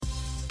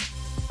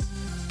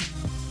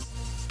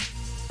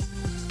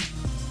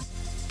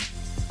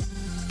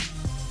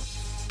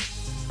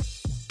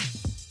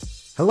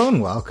Hello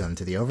and welcome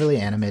to the Overly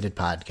Animated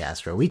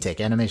Podcast, where we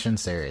take animation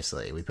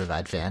seriously. We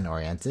provide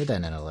fan-oriented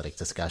and analytic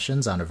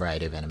discussions on a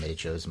variety of animated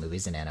shows,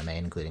 movies, and anime,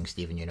 including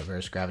Steven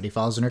Universe, Gravity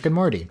Falls, and Rick and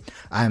Morty.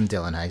 I'm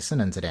Dylan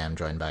Heisen, and today I'm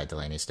joined by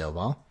Delaney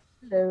Stovall.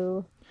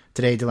 Hello.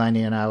 Today,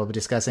 Delaney and I will be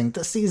discussing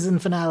the season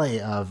finale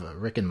of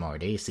Rick and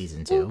Morty,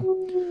 Season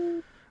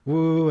 2.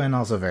 Woo, and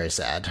also very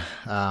sad.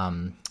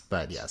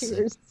 But yes.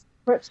 Cheers.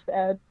 Much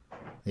sad.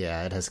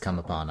 Yeah, it has come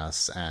upon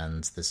us,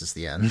 and this is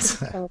the end.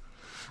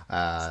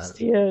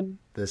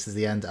 This is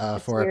the end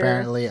for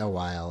apparently a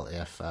while,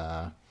 if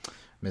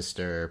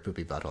Mr.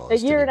 Poopy Butthole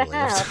is a year to and be a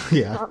believed. half,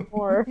 Yeah. not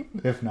more.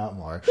 If not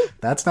more.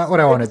 That's not what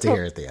I wanted to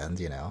hear at the end,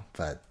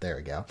 but there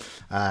we go.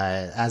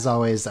 As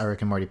always, our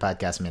Rick and Morty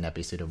podcast may not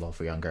be suitable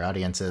for younger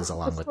audiences,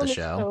 along with the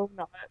show. So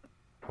not.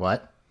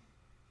 What?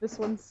 This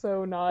one's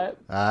so not.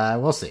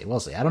 We'll see.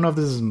 I don't know if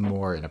this is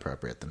more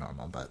inappropriate than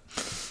normal, but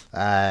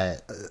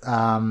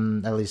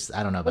at least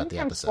I don't know about the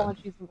episode.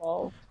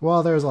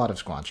 Well, there's a lot of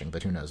squanching,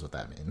 but who knows what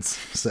that means.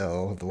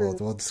 So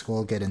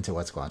we'll get into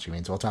what squanching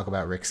means. We'll talk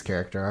about Rick's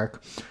character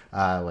arc,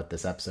 what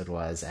this episode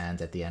was,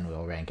 and at the end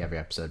we'll rank every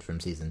episode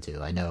from season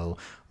 2. I know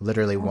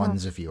literally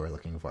ones of you are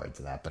looking forward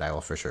to that, but I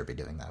will for sure be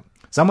doing that.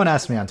 Someone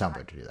asked me on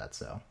Tumblr to do that,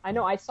 so I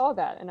know I saw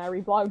that and I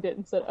reblogged it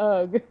and said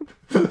ugh.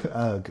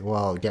 Ugh.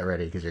 Well, get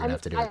ready because you're gonna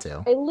have to do it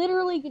too. I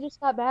literally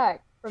just got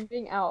back from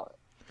being out.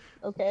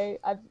 Okay,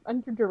 I'm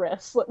under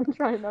duress. Let me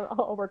try and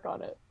I'll work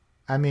on it.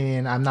 I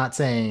mean, I'm not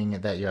saying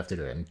that you have to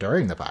do it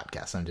during the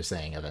podcast. I'm just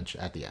saying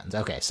eventually at the end.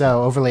 Okay,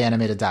 so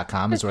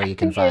overlyanimated.com is where you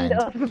can find,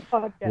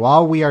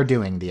 while we are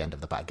doing the end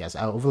of the podcast,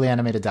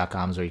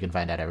 overlyanimated.com is where you can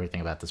find out everything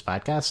about this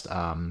podcast.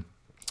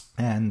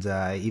 And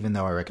even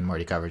though our Rick and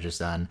Morty coverage is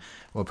done,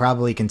 we'll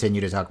probably continue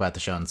to talk about the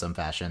show in some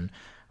fashion.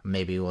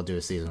 Maybe we'll do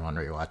a season 1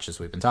 rewatch as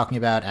we've been talking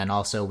about. And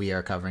also we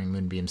are covering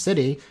Moonbeam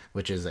City,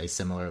 which is a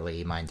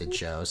similarly minded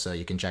show. So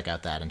you can check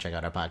out that and check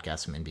out our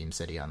podcast, Moonbeam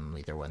City, on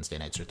either Wednesday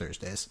nights or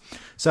Thursdays.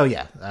 So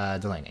yeah,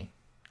 Delaney,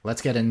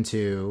 let's get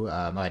into,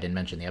 I didn't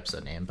mention the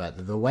episode name,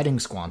 but The Wedding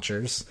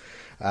Squanchers.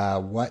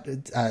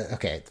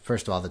 Okay,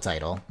 first of all, the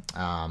title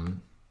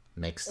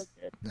makes,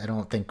 I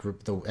don't think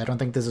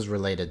this is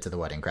related to The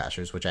Wedding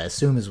Crashers, which I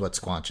assume is what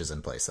Squanch is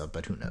in place of,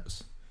 but who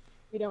knows?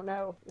 We don't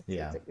know.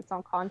 It's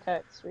on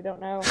context. We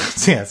don't know.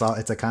 Yeah,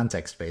 it's a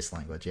context-based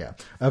language, yeah.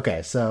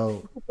 Okay,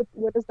 so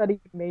what does that even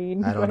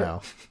mean? I don't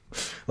know.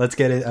 Let's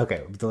get it.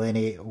 Okay,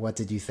 Delaney, what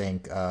did you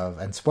think of,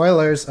 and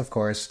spoilers, of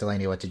course,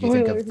 Delaney, what did you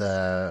think of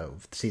the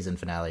season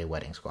finale,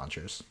 Wedding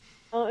Squanchers?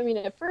 I mean,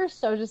 at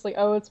first I was just like,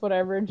 oh, it's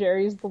whatever.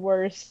 Jerry's the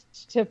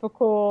worst.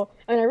 Typical.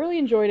 And I really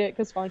enjoyed it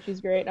because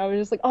Squanchy's great. And I was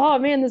just like, oh,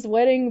 man, this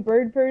wedding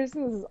bird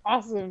person, this is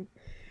awesome.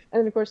 And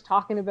then, of course,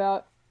 talking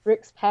about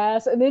Rick's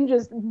past, and then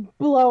just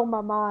blow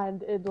my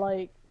mind in,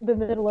 like, the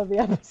middle of the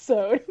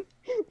episode.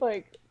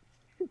 Like,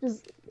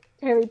 just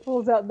Terry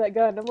pulls out that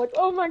gun. I'm like,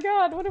 oh my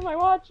god, what am I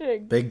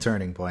watching? Big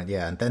turning point,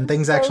 yeah. And then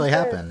things actually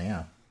happen,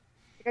 yeah.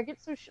 Like, I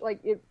get so,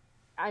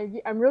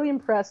 I'm really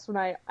impressed when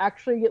I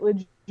actually get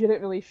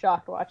legitimately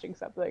shocked watching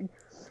something.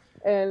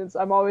 And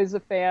I'm always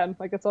a fan.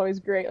 Like, it's always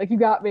great. Like, you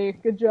got me.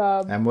 Good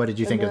job. And what did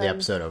you think of the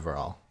episode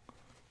overall?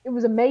 It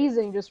was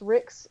amazing. Just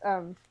Rick's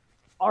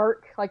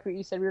arc, like what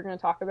you said we were going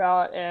to talk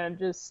about, and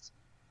just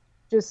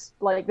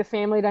like the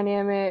family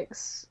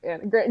dynamics.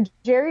 And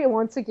Jerry,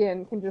 once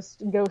again, can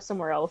just go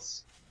somewhere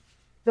else.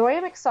 Though I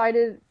am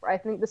excited, I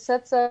think this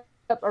sets up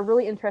a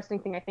really interesting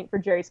thing, I think, for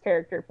Jerry's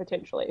character,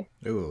 potentially.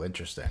 Ooh,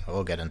 interesting.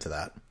 We'll get into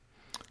that.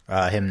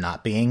 Him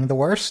not being the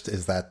worst?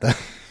 Is that the...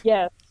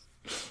 Yes.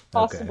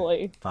 Possibly.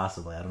 Okay.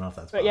 Possibly. I don't know if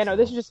that's possible. Yeah, no,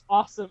 this is just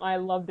awesome. I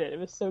loved it. It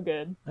was so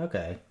good.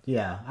 Okay.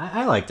 Yeah,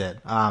 I liked it.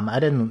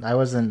 I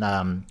wasn't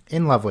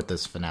in love with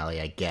this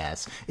finale, I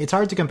guess. It's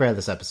hard to compare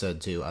this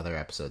episode to other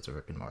episodes of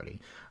Rick and Morty,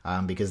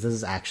 because this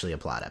is actually a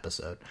plot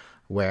episode.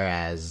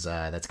 Whereas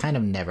that's kind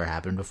of never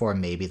happened before.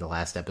 Maybe the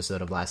last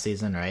episode of last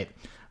season, right?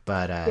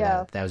 But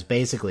that was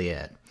basically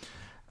it.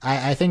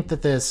 I think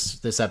that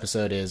this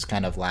episode is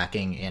kind of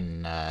lacking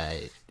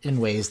in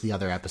ways the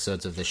other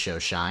episodes of this show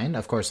shine.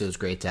 Of course, it was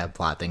great to have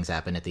plot things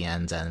happen at the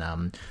end,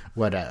 and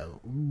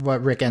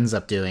what Rick ends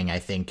up doing, I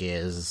think,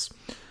 is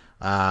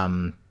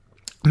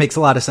makes a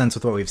lot of sense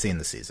with what we've seen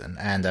this season,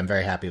 and I'm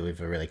very happy we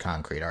have a really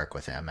concrete arc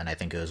with him, and I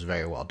think it was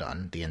very well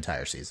done the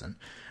entire season.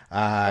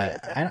 I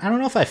don't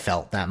know if I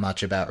felt that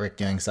much about Rick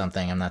doing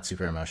something. I'm not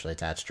super emotionally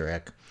attached to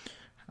Rick.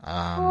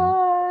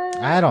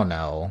 I don't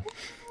know.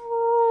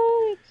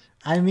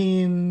 I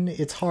mean,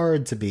 it's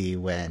hard to be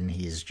when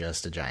he's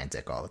just a giant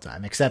dick all the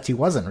time, except he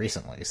wasn't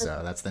recently,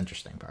 so that's the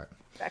interesting part.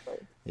 Exactly.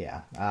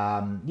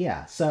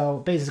 Yeah.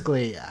 So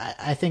basically,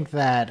 I think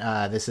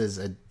that this is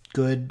a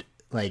good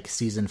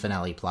season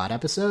finale plot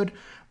episode,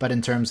 but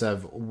in terms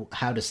of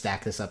how to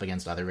stack this up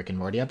against other Rick and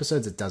Morty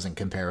episodes, it doesn't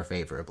compare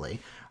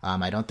favorably.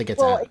 I don't think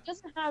it's it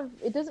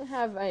doesn't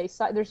have a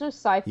there's no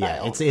sci-fi.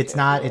 Yeah,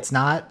 it's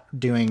not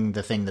doing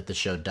the thing that the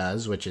show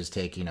does, which is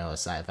take a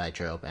sci-fi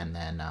trope and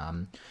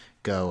then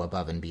go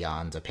above and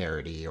beyond a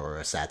parody or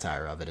a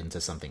satire of it into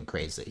something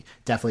crazy.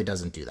 Definitely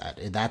doesn't do that.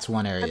 That's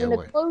one area the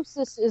where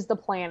closest is the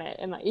planet,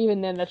 and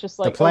even then, that's just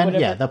like the planet.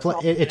 Yeah,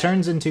 it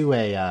turns into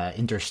a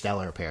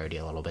Interstellar parody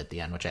a little bit at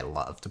the end, which I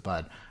loved.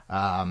 But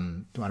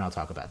when I'll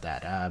talk about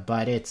that.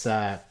 But it's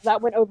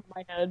that went over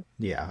my head.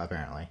 Yeah,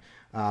 apparently.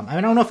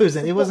 I don't know if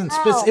it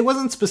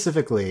wasn't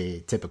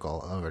specifically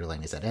typical of what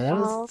Delaney said.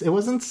 It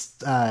wasn't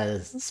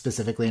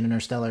specifically an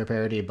Interstellar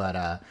parody,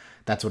 but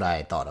that's what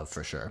I thought of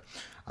for sure.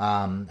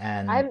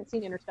 And I haven't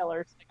seen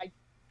Interstellar. So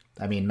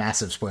I mean,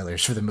 massive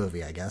spoilers for the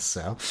movie, I guess.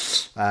 So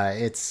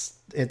it's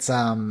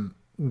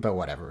but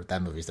whatever.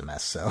 That movie's a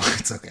mess, so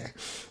it's okay.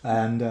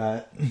 And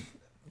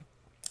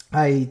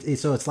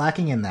so it's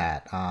lacking in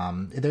that.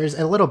 There's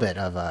a little bit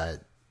of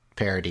a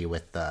parody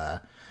with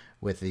the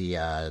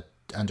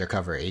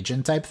undercover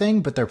agent type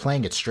thing, but they're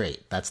playing it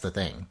straight. That's the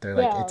thing. They're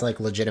like it's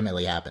like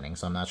legitimately happening,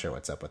 so I'm not sure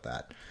what's up with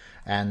that.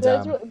 And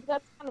that's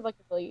kind of like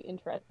a really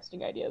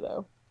interesting idea,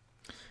 though.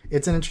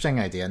 It's an interesting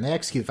idea, and they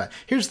execute fine.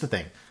 Here's the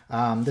thing.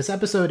 This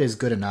episode is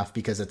good enough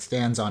because it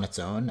stands on its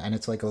own, and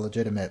it's like a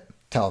legitimate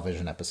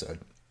television episode.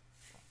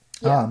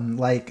 Yeah.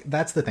 Like,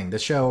 that's the thing. The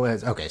show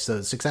is... Okay, so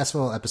the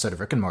successful episode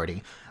of Rick and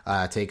Morty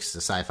takes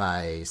the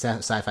sci-fi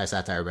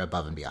satire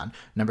above and beyond.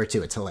 Number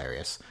 2, it's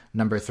hilarious.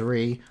 Number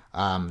 3,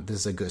 this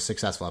is a good,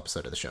 successful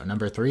episode of the show.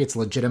 Number 3, it's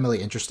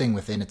legitimately interesting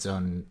within its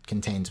own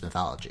contained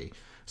mythology.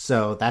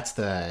 So that's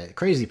the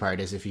crazy part,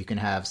 is if you can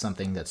have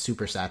something that's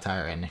super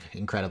satire and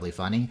incredibly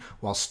funny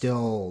while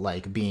still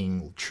like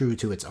being true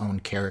to its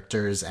own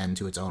characters and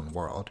to its own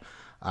world,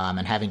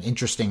 and having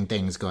interesting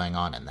things going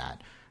on in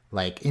that,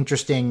 like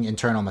interesting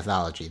internal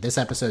mythology. This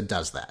episode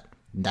does that.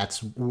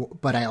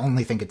 But I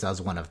only think it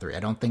does 1 of 3. I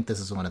don't think this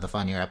is one of the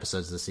funnier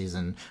episodes this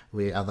season.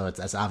 Although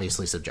that's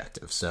obviously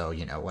subjective, so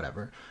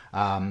whatever.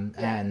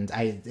 And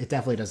it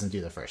definitely doesn't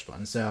do the first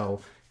one. So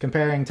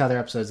comparing to other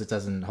episodes, it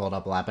doesn't hold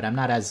up a lot. But I'm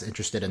not as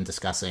interested in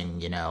discussing,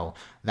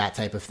 that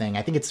type of thing.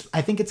 I think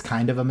it's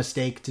kind of a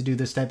mistake to do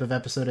this type of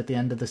episode at the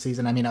end of the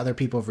season. I mean, other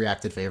people have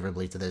reacted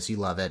favorably to this. You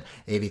love it.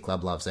 AV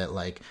Club loves it.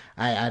 Like,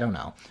 I don't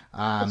know.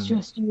 It's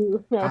just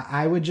you. No.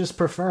 I would just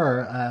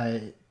prefer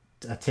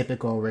a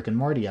typical Rick and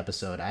Morty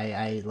episode.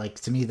 I like,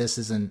 to me, this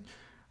isn't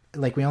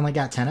like, we only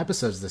got 10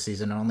 episodes this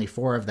season and only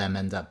 4 of them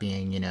end up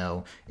being,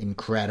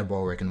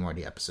 incredible Rick and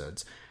Morty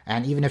episodes.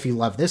 And even if you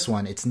love this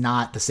one, it's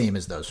not the same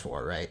as those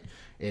 4, right?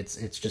 It's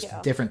just a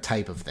different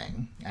type of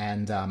thing.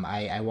 And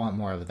I want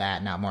more of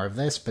that, not more of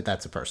this, but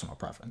that's a personal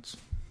preference.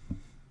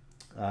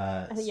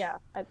 Yeah.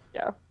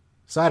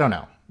 So I don't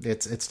know.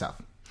 It's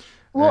tough.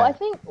 Well, I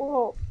think,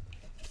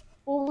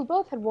 we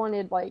both had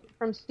wanted, like,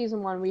 from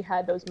season 1, we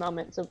had those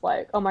moments of,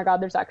 like, oh my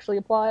god, there's actually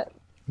a plot.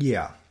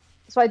 Yeah.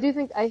 So I do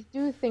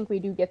think we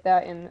do get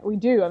that, and we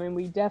do. I mean,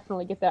 we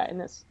definitely get that in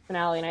this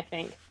finale, and I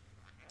think.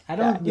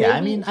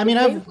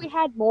 If we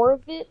had more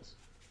of it.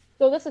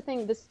 So that's the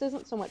thing. This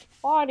isn't so much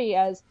plotty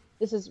as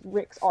this is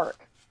Rick's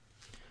arc.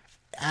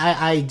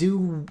 I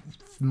do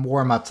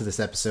warm up to this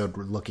episode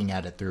looking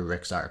at it through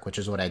Rick's arc, which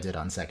is what I did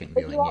on second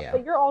viewing.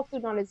 But you're also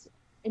not as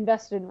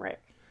invested in Rick.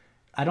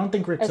 I don't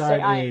think Rick's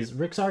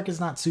arc is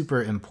not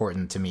super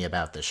important to me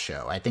about this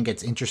show. I think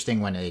it's interesting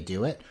when they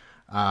do it.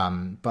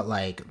 But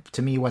like,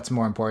 to me, what's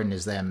more important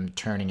is them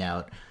turning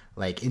out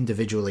like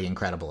individually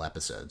incredible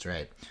episodes,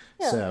 right?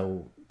 Yeah.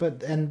 So, but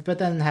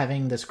then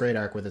having this great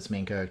arc with its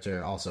main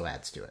character also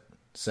adds to it.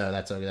 So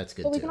that's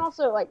good. But we can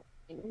also, like,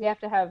 we have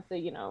to have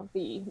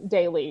the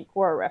daily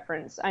Korra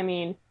reference. I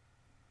mean,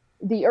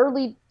 the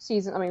early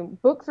season, I mean,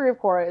 book 3 of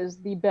Korra is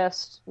the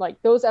best.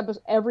 Like, those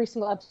episodes, every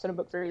single episode of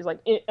book 3 is like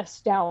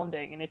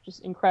astounding and it's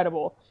just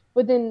incredible.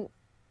 But then,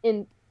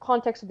 in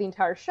context of the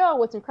entire show,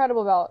 what's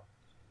incredible about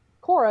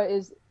Korra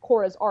is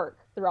Korra's arc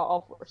throughout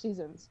all 4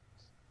 seasons.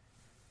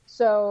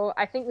 So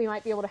I think we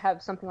might be able to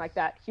have something like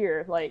that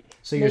here. Like,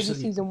 maybe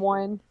season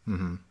 1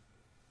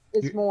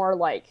 is more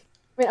like.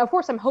 I mean, of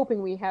course, I'm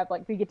hoping we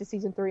get to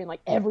season 3 and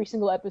like every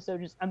single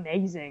episode is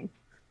amazing.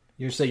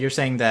 You're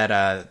saying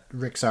that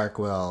Rick's arc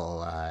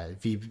will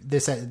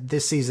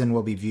this season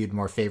will be viewed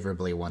more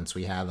favorably once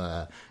we have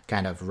a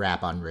kind of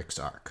wrap on Rick's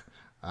arc.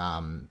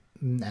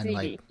 And maybe,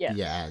 like,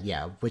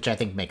 yeah, which I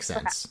think makes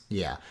sense.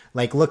 Okay. Yeah.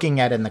 Like, looking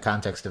at it in the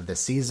context of this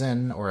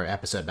season or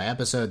episode by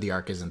episode, the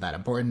arc isn't that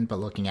important, but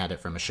looking at it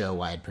from a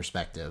show-wide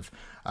perspective,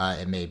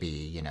 it may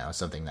be,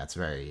 something that's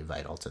very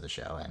vital to the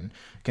show and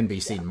can be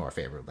seen more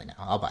favorably now.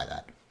 I'll buy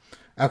that.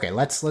 Okay,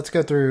 let's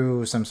go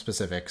through some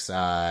specifics,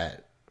 or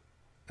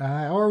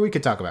we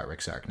could talk about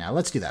Rick's arc now.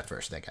 Let's do that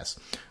first, I guess.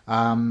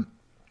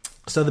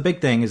 So the big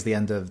thing is the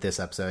end of this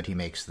episode, he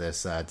makes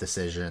this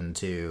decision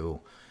to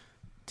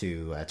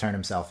turn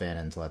himself in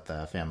and to let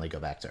the family go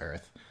back to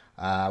Earth.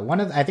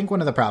 I think one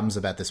of the problems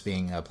about this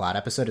being a plot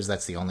episode is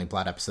that's the only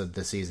plot episode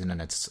this season,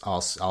 and it's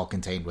all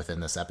contained within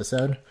this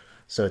episode.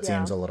 So it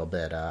seems a little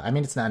bit. I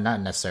mean, it's not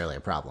necessarily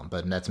a problem,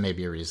 but that's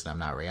maybe a reason I'm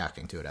not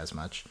reacting to it as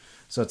much.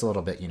 So it's a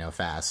little bit,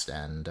 fast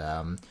and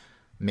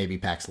maybe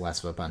packs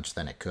less of a punch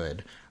than it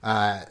could.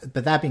 But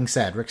that being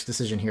said, Rick's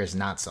decision here is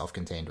not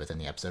self-contained within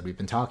the episode. We've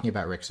been talking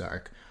about Rick's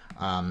arc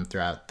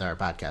throughout our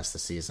podcast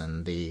this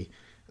season.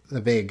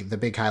 the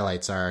big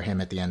highlights are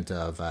him at the end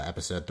of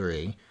episode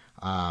 3,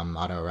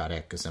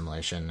 autoerotic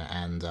assimilation,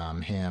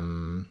 and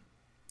him.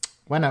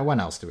 When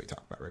else do we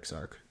talk about Rick's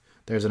arc?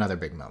 There's another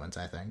big moment,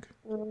 I think.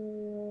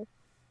 Well,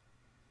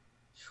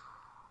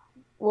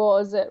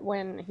 is it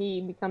when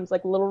he becomes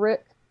like Little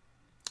Rick?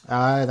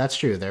 That's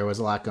true. There was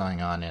a lot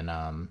going on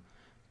in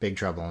Big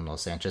Trouble in Little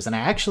Sanchez, and I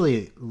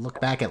actually look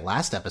back at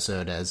last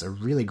episode as a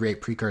really great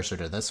precursor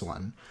to this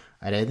one.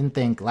 I didn't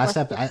think last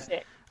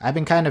episode. I've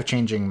been kind of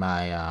changing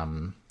my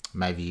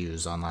my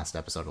views on last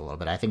episode a little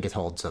bit. I think it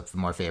holds up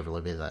more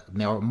favorably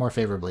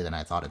than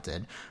I thought it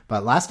did.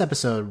 But last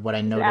episode, what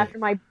I noticed after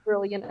my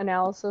brilliant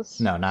analysis.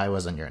 No, it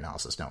wasn't your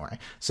analysis. Don't worry.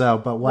 So,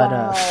 but what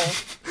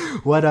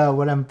what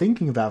I'm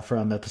thinking about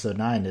from episode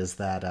 9 is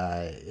that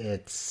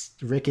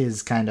Rick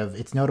is kind of,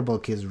 it's notable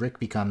because Rick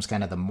becomes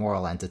kind of the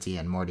moral entity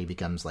and Morty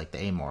becomes like the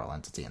amoral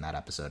entity in that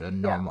episode,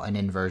 an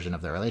inversion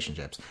of their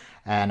relationships.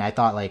 And I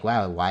thought like,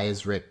 wow, why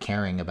is Rick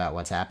caring about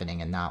what's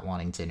happening and not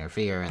wanting to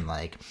interfere and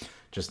like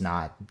just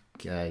not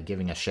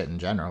giving a shit in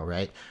general,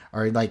 right?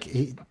 Or like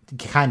he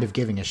kind of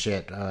giving a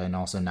shit and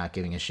also not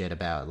giving a shit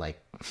about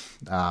like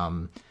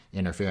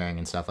interfering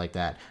and stuff like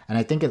that. And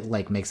I think it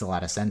like makes a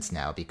lot of sense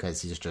now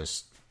because he's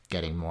just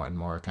getting more and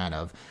more kind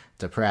of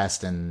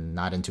depressed and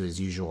not into his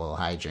usual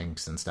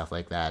hijinks and stuff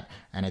like that.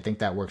 And I think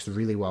that works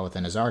really well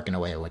within his arc in a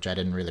way which I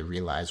didn't really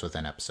realize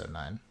within episode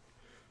 9.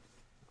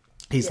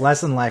 He's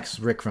less and less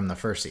Rick from the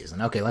first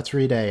season. Okay, let's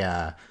read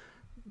our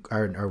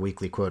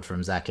weekly quote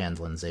from Zach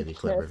Handlin's AV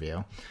Clip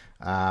review.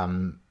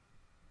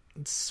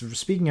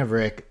 Speaking of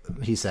Rick,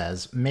 he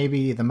says,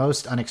 maybe the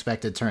most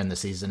unexpected turn this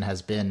season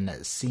has been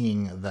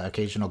seeing the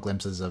occasional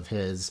glimpses of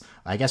his,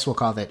 I guess we'll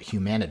call that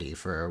humanity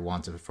for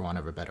want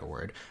of a better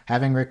word.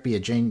 Having Rick be a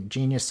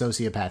genius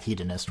sociopath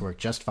hedonist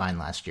worked just fine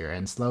last year,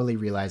 and slowly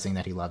realizing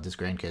that he loved his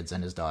grandkids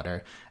and his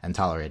daughter and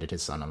tolerated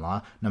his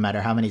son-in-law, no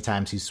matter how many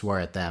times he swore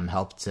at them,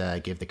 helped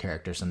to give the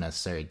character some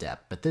necessary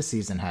depth. But this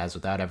season has,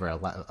 without ever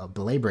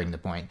belaboring the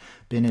point,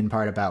 been in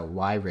part about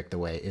why Rick the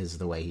way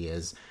he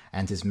is,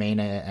 and his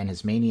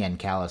mania and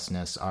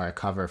callousness are a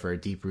cover for a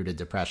deep-rooted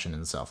depression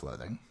and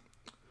self-loathing.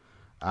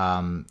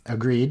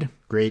 Agreed.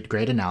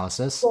 Great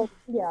analysis. Well,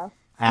 yeah.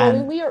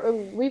 And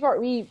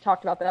we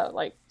talked about that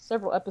like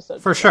several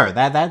episodes for ago. Sure.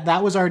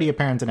 That was already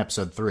apparent in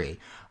episode 3.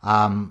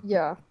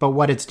 Yeah. But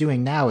what it's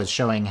doing now is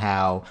showing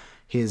how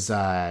his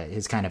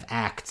kind of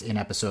act in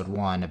episode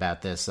 1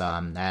 about this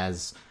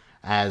as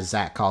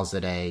Zach calls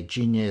it, a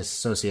genius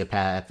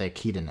sociopathic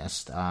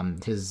hedonist.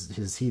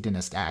 His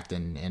hedonist act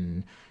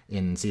in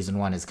season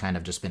 1 has kind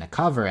of just been a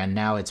cover, and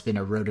now it's been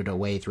eroded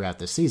away throughout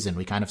the season.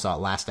 We kind of saw it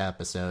last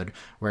episode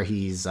where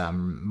he's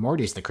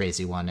Morty's the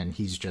crazy one, and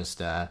he's just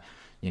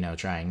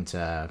trying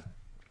to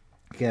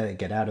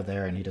get out of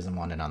there, and he doesn't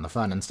want in on the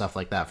fun and stuff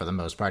like that for the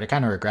most part. It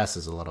kind of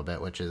regresses a little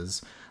bit, which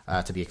is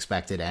to be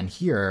expected. And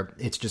here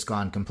it's just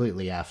gone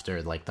completely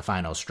after like the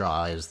final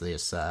straw is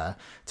this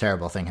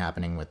terrible thing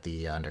happening with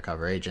the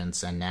undercover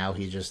agents, and now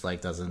he just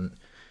like doesn't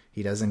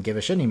give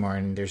a shit anymore,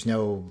 and there's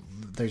no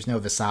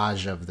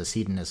visage of this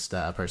hedonist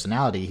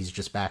personality. He's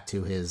just back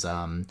to his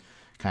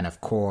kind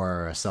of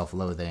core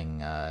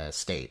self-loathing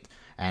state,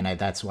 and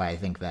that's why I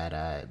think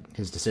that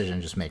his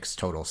decision just makes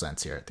total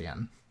sense here at the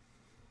end.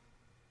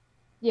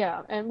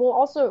 Yeah, and well,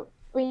 also,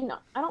 I mean,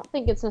 I don't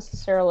think it's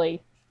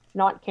necessarily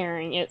not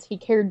caring. It's he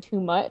cared too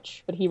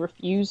much, but he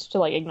refused to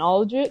like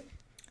acknowledge it,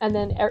 and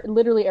then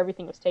literally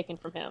everything was taken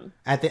from him.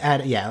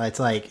 It's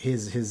like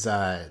his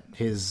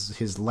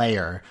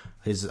layer.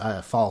 His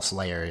false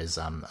layer is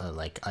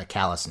like a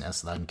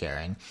callousness, the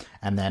uncaring,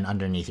 and then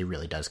underneath he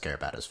really does care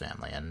about his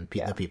family and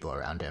the people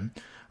around him.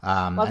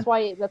 That's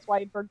why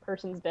Bird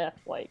Person's death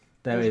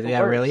that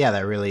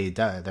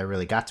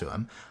really got to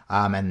him.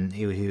 And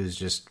he was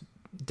just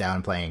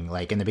downplaying.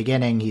 Like in the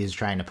beginning, he's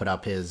trying to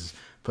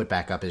put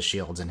back up his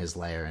shields in his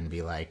lair and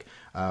be like,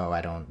 oh,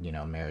 I don't,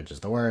 marriage is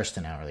the worst,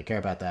 and I don't really care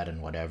about that,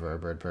 and whatever,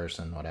 Bird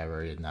Person,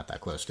 whatever, you're not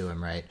that close to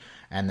him, right?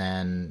 And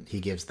then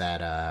he gives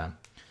that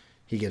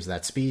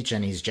speech,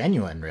 and he's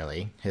genuine,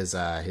 really, his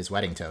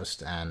wedding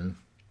toast, and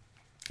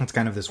it's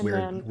kind of this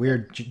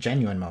weird,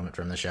 genuine moment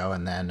from the show,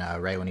 and then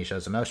right when he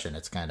shows emotion,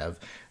 it's kind of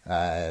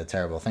a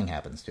terrible thing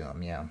happens to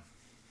him, yeah.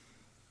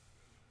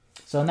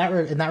 So in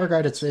that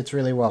regard, it's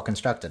really well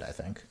constructed, I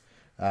think,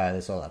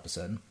 this whole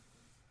episode.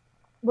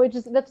 I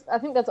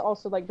think that's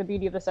also like the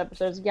beauty of this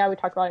episode is, yeah, we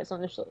talked about it so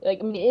initially,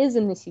 like, I mean, it is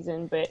in this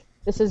season, but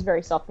this is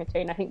very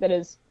self-contained. I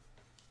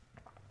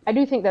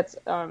do think that's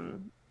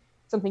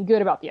something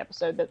good about the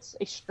episode. That's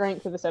a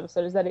strength of this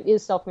episode is that it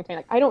is self-contained.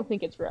 Like, I don't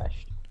think it's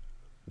rushed.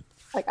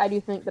 Like, I do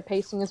think the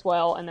pacing is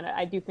well, and then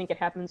I do think it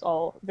happens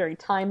all very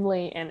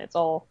timely, and it's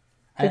all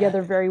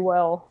together very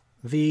well.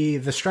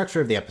 The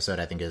structure of the episode,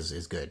 I think,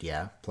 is good,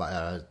 yeah.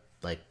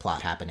 Like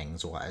plot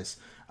happenings wise.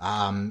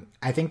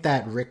 I think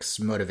that Rick's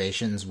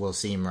motivations will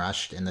seem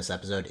rushed in this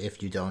episode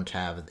if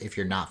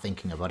you're not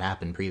thinking of what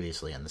happened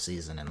previously in the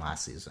season and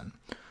last season.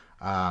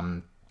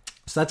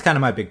 So that's kind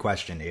of my big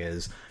question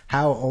is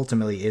how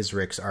ultimately is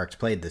Rick's arc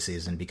played this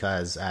season?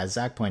 Because as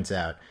Zach points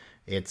out,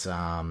 it's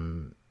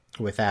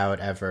without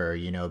ever,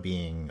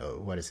 being,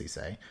 what does he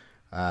say?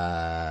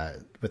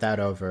 without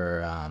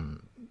over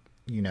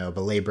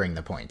belaboring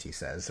the point, he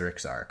says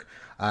Rick's arc.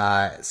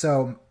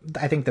 So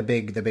I think the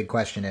big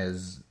question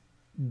is,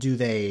 do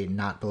they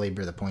not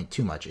belabor the point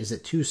too much? Is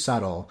it too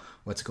subtle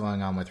what's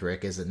going on with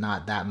Rick? Is it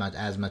not that much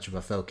as much of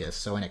a focus?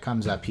 So when it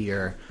comes up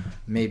here,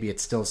 maybe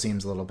it still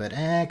seems a little bit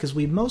because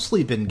we've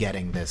mostly been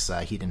getting this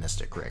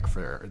hedonistic Rick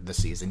for the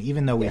season,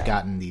 even though we've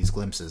gotten these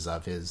glimpses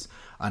of his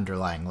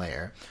underlying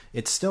layer.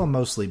 It's still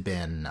mostly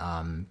been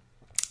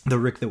the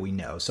Rick that we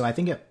know. So I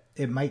think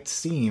it might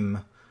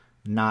seem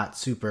not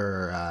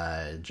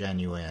super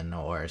genuine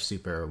or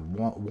super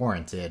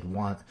warranted,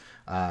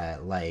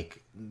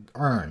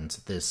 earned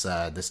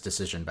this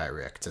decision by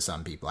Rick to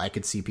some people. I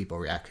could see people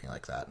reacting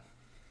like that.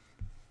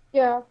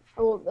 Yeah,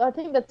 well, I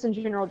think that's in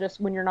general just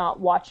when you're not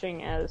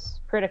watching as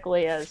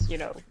critically as,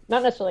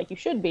 not necessarily like you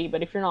should be,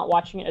 but if you're not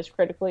watching it as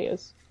critically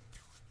as...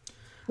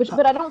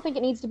 But I don't think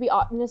it needs to be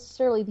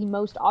necessarily the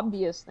most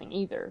obvious thing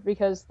either,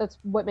 because that's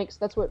what's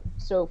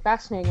so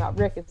fascinating about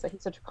Rick is that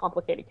he's such a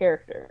complicated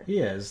character. He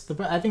is.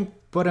 I think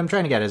what I'm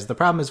trying to get is the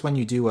problem is when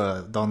you do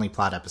the only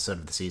plot episode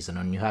of the season,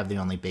 and you have the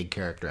only big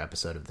character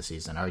episode of the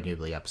season,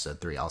 arguably episode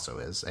 3 also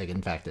is.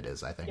 In fact, it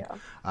is, I think.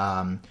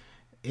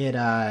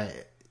 Yeah.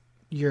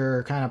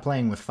 You're kind of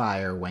playing with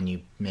fire when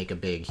you make a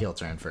big heel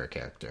turn for a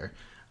character.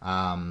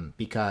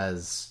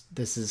 Because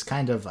this is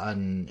kind of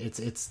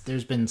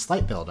there's been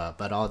slight build up,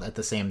 but all at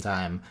the same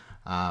time,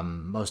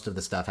 most of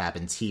the stuff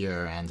happens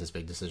here and his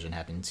big decision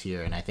happens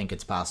here. And I think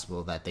it's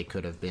possible that they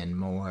could have been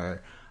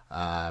more,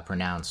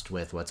 pronounced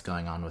with what's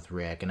going on with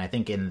Rick. And I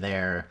think in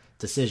their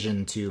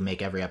decision to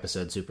make every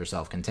episode super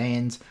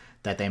self-contained,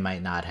 that they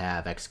might not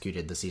have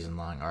executed the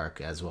season-long arc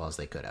as well as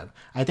they could have.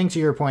 I think to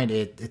your point,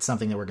 it's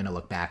something that we're going to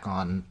look back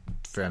on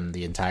from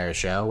the entire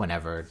show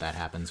whenever that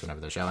happens, whenever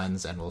the show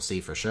ends, and we'll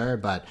see for sure.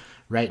 But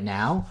right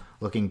now,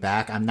 looking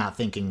back, I'm not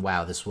thinking,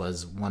 wow, this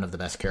was one of the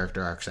best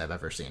character arcs I've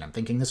ever seen. I'm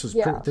thinking this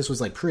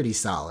was like pretty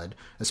solid,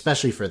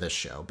 especially for this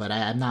show. But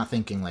I'm not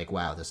thinking like,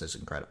 wow, this is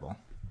incredible.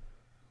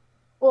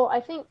 Well,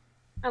 I don't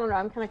know,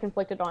 I'm kind of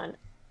conflicted on...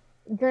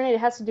 Granted, it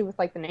has to do with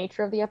like the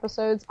nature of the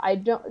episodes. I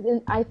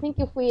think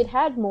if we had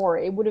had more,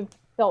 it would have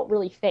felt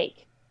really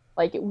fake.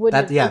 Like it would.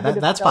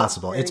 That's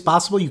possible. It's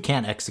possible you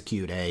can't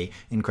execute a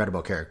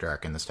incredible character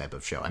arc in this type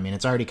of show. I mean,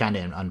 it's already kind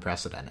of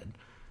unprecedented.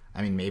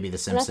 I mean, maybe The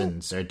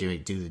Simpsons are do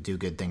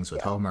good things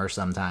with Homer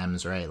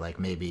sometimes, right? Like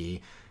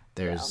maybe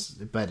there's,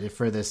 but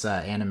for this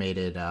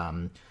animated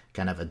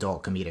kind of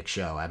adult comedic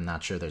show, I'm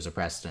not sure there's a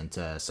precedent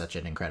to such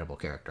an incredible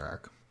character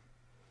arc.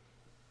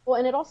 Well,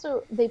 and it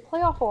also they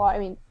play off a lot. I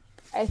mean,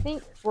 I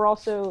think we're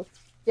also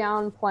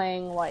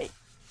downplaying like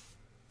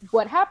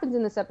what happens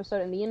in this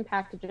episode and the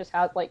impact it just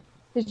has, like,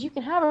 because you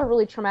can have a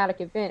really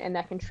traumatic event and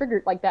that can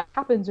trigger, like, that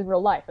happens in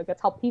real life, like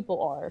that's how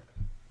people are.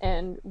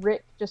 And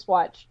Rick just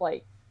watched,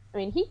 like, I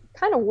mean, he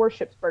kind of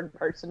worships Bird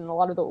Person and a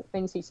lot of the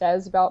things he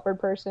says about Bird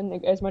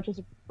Person, as much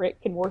as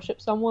Rick can worship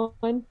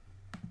someone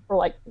or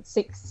like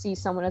see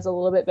someone as a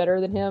little bit better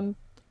than him,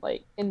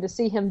 like, and to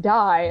see him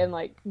die and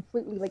like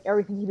completely, like,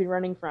 everything he'd been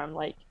running from,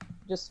 like,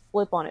 just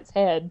flip on its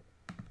head.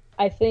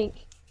 I think,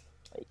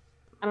 like,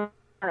 I don't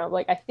know,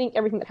 like, I think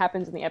everything that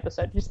happens in the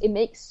episode, just, it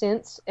makes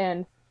sense,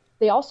 and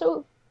they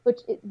also,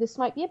 this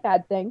might be a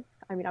bad thing,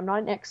 I mean, I'm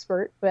not an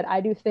expert, but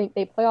I do think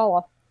they play a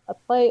lot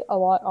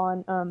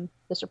on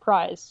the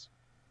surprise.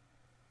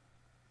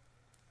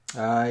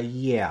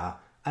 Yeah.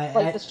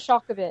 The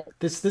shock of it.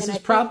 This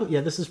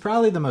is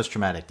probably the most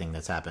traumatic thing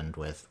that's happened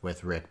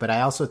with Rick, but I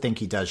also think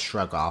he does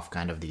shrug off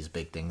kind of these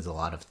big things a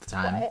lot of the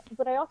time.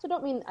 But I also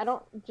don't mean I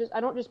don't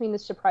just mean the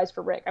surprise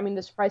for Rick. I mean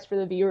the surprise for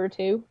the viewer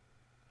too.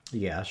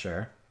 Yeah,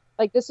 sure.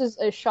 Like this is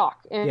a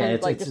shock,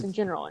 and just in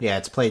general. Yeah,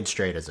 it's played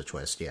straight as a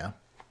twist. Yeah.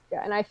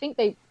 Yeah, and I think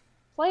they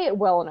play it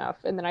well enough,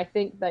 and then I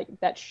think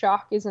that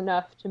shock is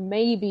enough to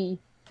maybe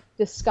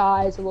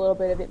disguise a little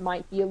bit of it.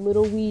 Might be a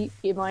little weak.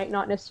 It might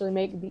not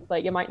necessarily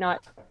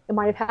it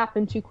might have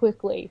happened too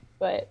quickly,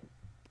 but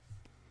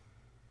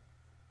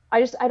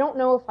I don't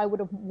know if I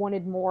would have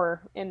wanted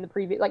more in the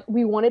previous, like,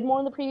 we wanted more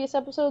in the previous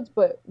episodes,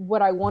 but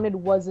what I wanted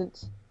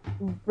wasn't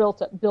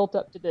built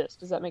up to this.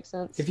 Does that make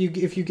sense? If you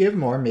give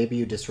more, maybe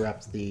you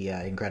disrupt the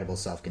incredible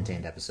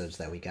self-contained episodes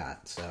that we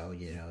got. So,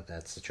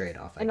 that's the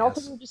trade-off, I guess.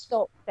 Also, it just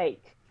felt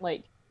fake,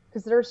 like,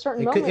 because there are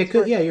certain moments.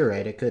 Yeah, you're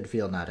right. It could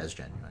feel not as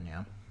genuine.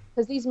 Yeah.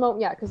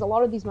 Because a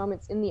lot of these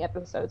moments in the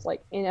episodes,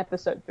 like in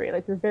episode 3,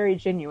 like, they're very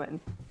genuine.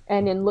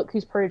 And in Look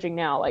Who's Purging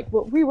Now, like,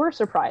 well, we were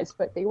surprised,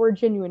 but they were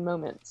genuine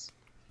moments.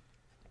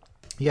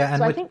 Yeah, and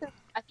so I think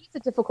it's a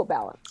difficult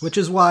balance. Which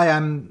is why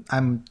I'm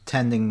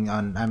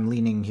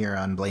leaning here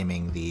on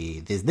blaming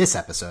this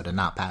episode and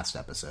not past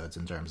episodes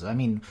in terms of, I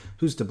mean,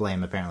 who's to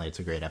blame? Apparently, it's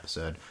a great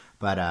episode,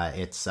 but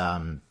it's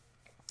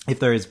if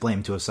there is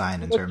blame to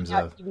assign in terms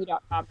of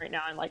TV.com right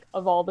now, and like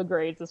of all the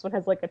grades, this one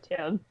has like a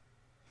 10.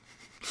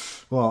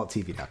 Well,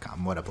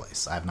 TV.com, what a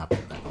place. I've not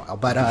been there in a while.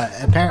 But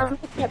apparently...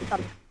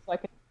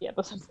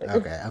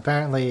 Okay,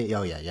 apparently...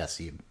 Oh, yeah, yes,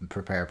 you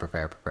prepare.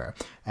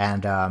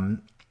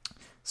 And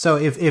so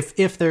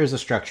if there's a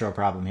structural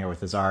problem here with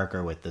this arc,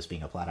 or with this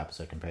being a plot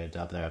episode compared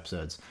to other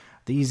episodes,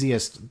 the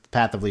easiest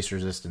path of least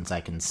resistance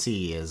I can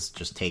see is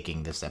just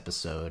taking this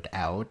episode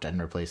out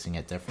and replacing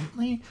it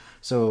differently.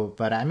 So,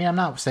 but I mean, I'm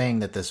not saying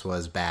that this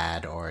was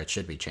bad or it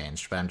should be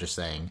changed, but I'm just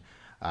saying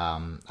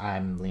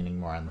I'm leaning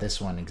more on this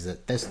one,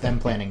 them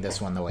planning this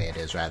one the way it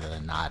is rather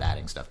than not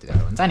adding stuff to the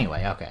other ones.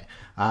 Anyway, okay.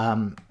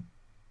 I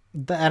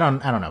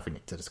don't know if we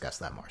need to discuss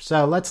that more.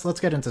 So let's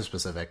get into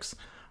specifics.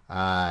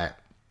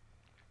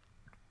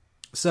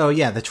 So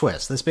yeah, the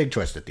twist, this big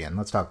twist at the end.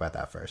 Let's talk about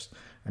that first,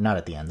 or not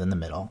at the end, in the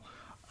middle.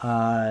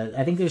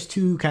 I think there's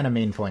two kind of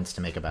main points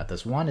to make about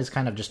this. One is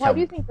kind of just how. I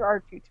do think there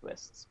are two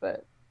twists,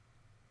 but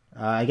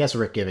I guess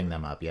Rick giving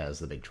them up, is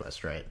the big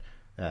twist, right?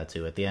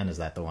 Too at the end, is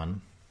that the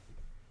one?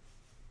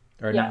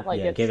 Or yeah, not? Like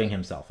yeah, giving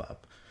himself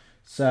up.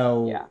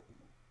 So yeah.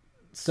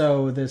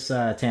 So this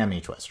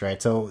Tammy twist,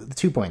 right? So the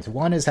 2 points.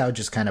 One is how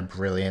just kind of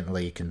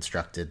brilliantly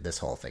constructed this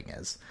whole thing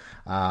is.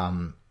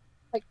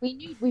 Like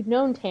we've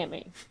known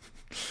Tammy.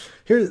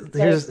 Here's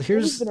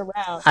been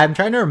around. I'm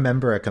trying to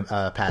remember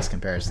a past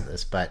comparison to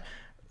this, but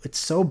it's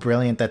so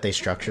brilliant that they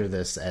structure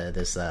this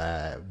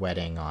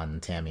wedding on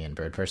Tammy and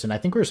Bird Person. I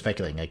think we were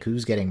speculating like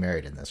who's getting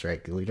married in this,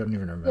 right? We don't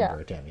even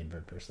remember Tammy and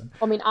Bird Person.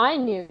 I mean, I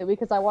knew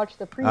because I watched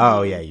the preview.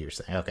 Oh yeah, you were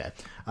saying okay.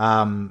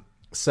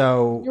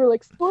 So you were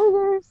like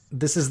spoilers.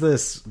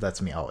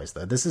 That's me always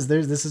though. This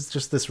is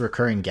just this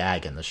recurring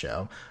gag in the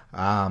show,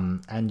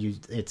 and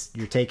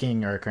you're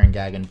taking a recurring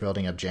gag and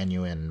building up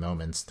genuine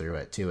moments to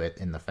it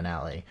in the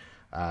finale,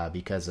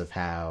 because of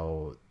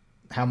how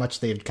much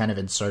they've kind of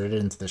inserted it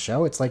into the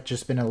show. It's like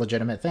just been a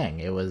legitimate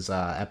thing. It was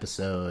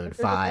episode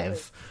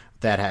 5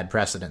 that had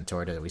precedent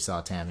toward it. We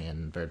saw Tammy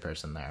and Bird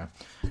Person there,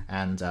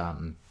 and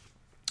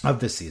of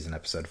this season,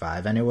 episode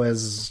 5, and it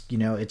was,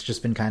 it's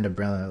just been kind of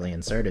brilliantly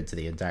inserted to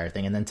the entire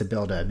thing, and then to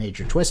build a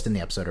major twist in the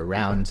episode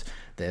around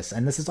this,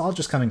 and this is all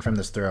just coming from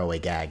this throwaway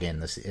gag in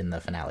the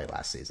finale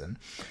last season.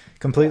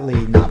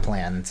 Completely not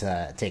planned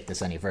to take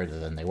this any further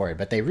than they were,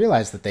 but they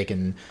realized that they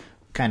can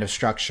kind of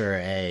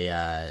structure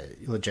a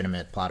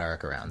legitimate plot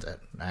arc around it,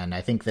 and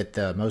I think that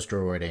the most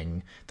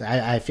rewarding,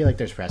 I feel like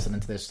there's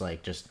precedent to this,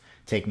 like just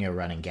taking a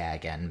running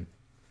gag and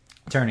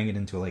turning it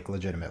into like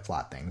legitimate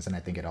plot things, and I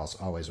think it also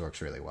always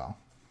works really well.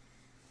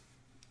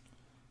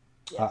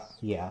 Yes.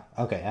 Yeah.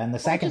 Okay. And the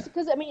second,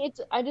 because I mean,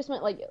 I just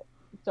meant like,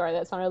 sorry,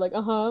 that sounded like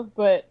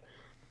but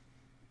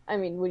I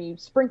mean, when you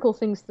sprinkle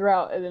things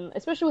throughout, and then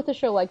especially with a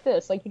show like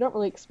this, like you don't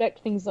really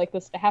expect things like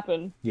this to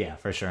happen. Yeah,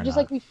 for sure. Just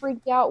like we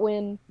freaked out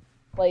when,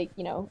 like,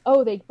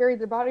 they buried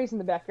their bodies in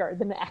the backyard,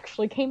 then it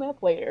actually came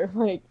up later,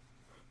 like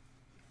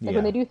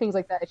when they do things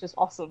like that, it's just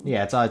awesome.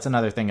 Yeah, it's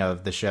another thing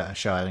of the show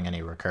having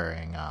any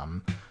recurring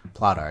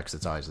plot arcs.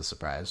 It's always a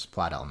surprise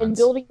plot elements and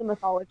building the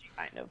mythology,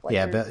 kind of.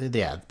 Like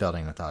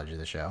building the mythology of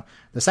the show.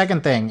 The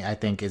second thing I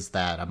think is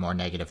that a more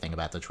negative thing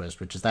about the twist,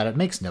 which is that it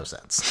makes no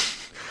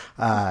sense.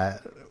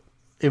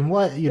 In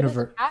what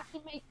universe?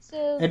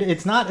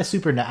 It's not a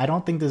super. I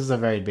don't think this is a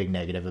very big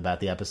negative about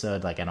the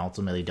episode. Like, and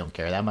ultimately don't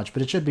care that much.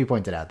 But it should be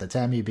pointed out that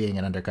Tammy being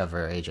an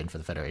undercover agent for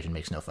the Federation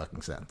makes no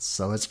fucking sense.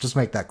 So let's just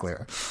make that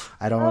clear.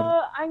 I don't.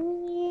 I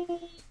mean,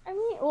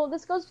 well,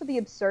 this goes to the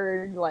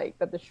absurd, like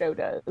that the show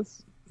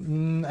does.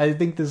 I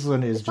think this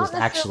one is just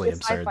actually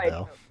absurd,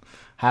 though.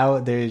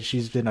 How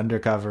she's been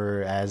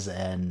undercover as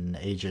an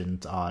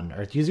agent on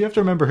Earth. You have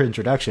to remember her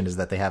introduction is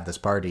that they have this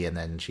party and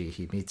then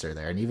he meets her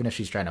there. And even if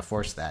she's trying to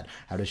force that,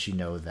 how does she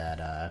know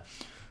that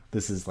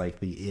this is like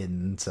the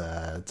inn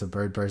to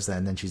Bird Person?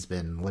 And then she's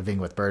been living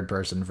with Bird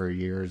Person for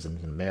years and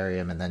can marry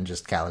him and then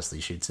just callously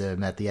shoots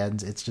him at the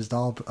end. It's just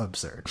all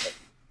absurd.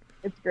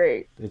 It's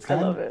great. I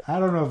love it. I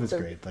don't know if it's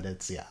great, but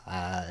it's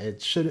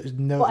it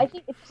should Well, I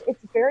think it's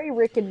very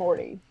Rick and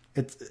Morty.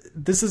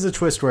 This is a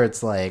twist where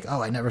it's like,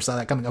 oh, I never saw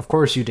that coming. Of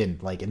course you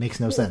didn't. Like, it makes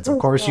no sense. Of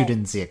course you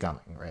didn't see it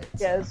coming, right?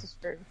 Yeah, this is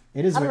true.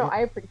 It is. I don't know. I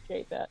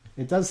appreciate that.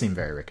 It does seem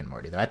very Rick and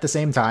Morty, though. At the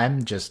same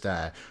time, just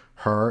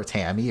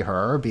Tammy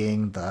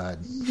being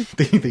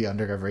the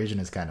undercover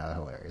agent is kind of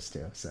hilarious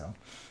too. So,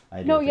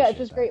 it's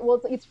just great. Well,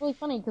 it's really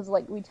funny because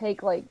like we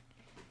take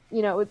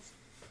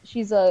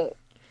she's a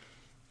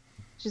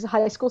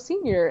high school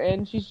senior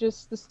and she's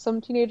just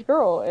some teenage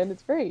girl and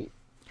it's great.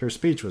 Her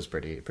speech was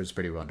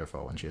pretty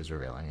wonderful when she was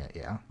revealing it.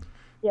 Yeah.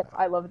 Yes,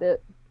 I loved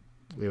it.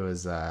 It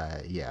was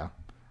yeah.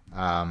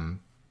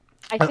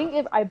 I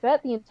think I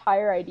bet the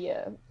entire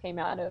idea came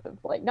out of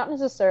like not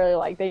necessarily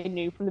like they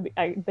knew from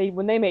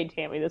when they made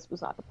Tammy this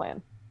was not the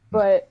plan,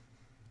 but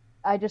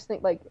I just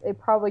think like it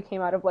probably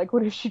came out of like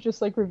what if she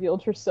just like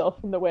revealed herself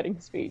in the wedding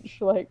speech,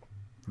 like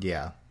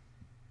yeah.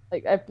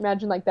 Like I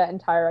imagine like that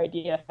entire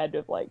idea had to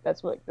have like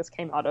that's what this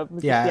came out of.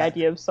 Yeah. The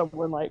idea of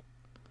someone like.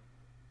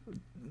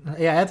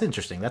 Yeah, that's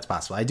interesting. That's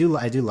possible. I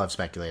do love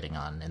speculating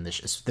on in this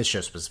show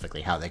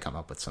specifically how they come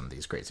up with some of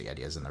these crazy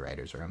ideas in the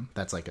writers' room.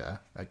 That's like a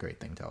great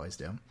thing to always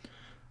do.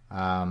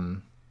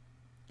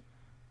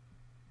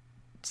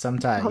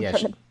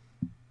 Sometimes,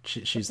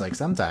 she's like,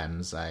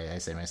 sometimes I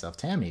say to myself,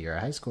 Tammy, you're a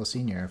high school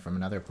senior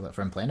from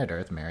planet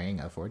Earth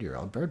marrying a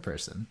 40-year-old bird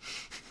person,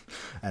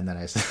 and then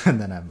I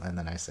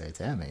say,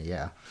 Tammy,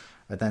 yeah,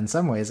 but then in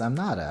some ways I'm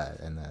not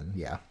and then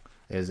yeah.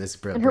 It's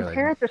and her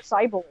parents are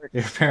cyborgs.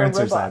 Your parents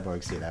are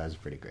cyborgs too. That was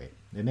pretty great.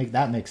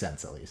 That makes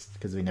sense at least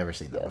because we've never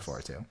seen that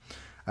before too.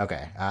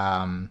 Okay.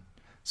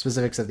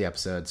 Specifics of the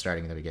episode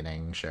starting in the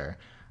beginning. Sure.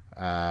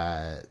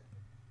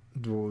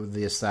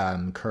 This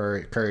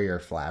courier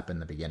flap in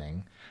the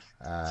beginning.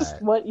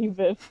 Just what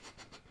even?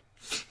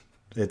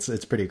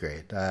 It's pretty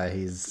great.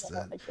 He's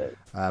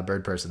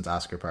Bird Person's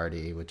Oscar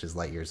party, which is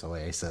light years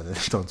away, so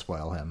don't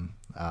spoil him.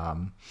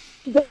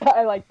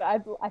 I like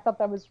that. I thought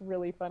that was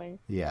really funny.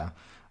 Yeah.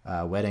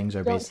 Weddings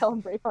are Don't tell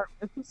him Braveheart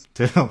wins.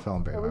 Don't tell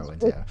him Braveheart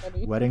wins, yeah.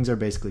 Funny. Weddings are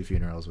basically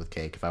funerals with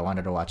cake. If I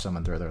wanted to watch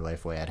someone throw their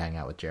life away, I'd hang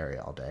out with Jerry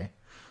all day.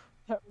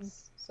 That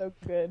was so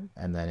good.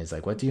 And then he's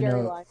like, "What do you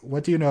know?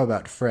 What do you know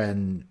about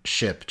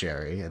friendship,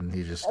 Jerry?" And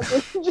he just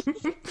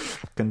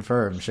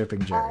confirm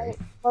shipping Jerry. I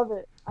love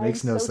it.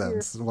 Makes no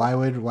sense. Why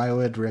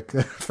would Rick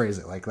phrase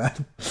it like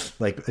that?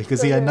 Like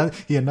because he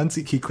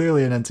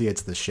clearly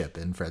enunciates the ship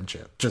in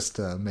friendship just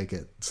to make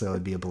it so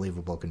it'd be a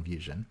believable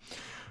confusion.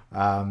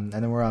 And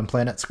then we're on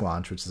Planet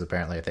Squanch, which is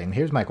apparently a thing.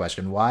 Here's my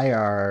question: why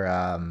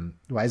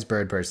is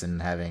Bird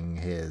Person having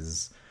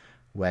his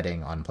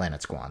wedding on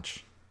Planet Squanch?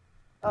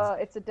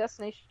 It's a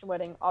destination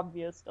wedding,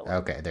 obviously.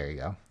 Okay, there you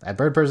go.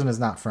 Bird Person is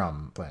not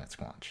from Planet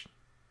Squanch.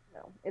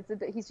 No,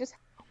 he's just.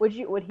 Would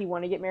he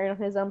want to get married on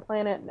his own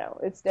planet? No,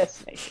 it's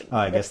destination. Oh,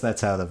 I guess that's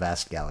how the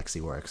vast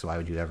galaxy works. Why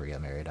would you ever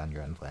get married on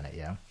your own planet?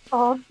 Yeah.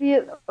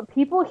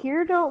 People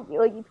here don't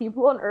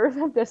people on Earth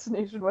have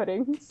destination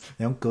weddings.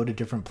 They don't go to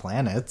different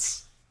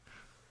planets.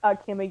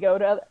 Can we go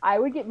to? I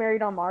would get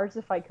married on Mars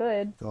if I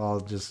could.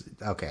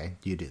 Okay.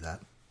 You do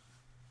that.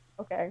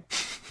 Okay.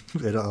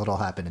 It'll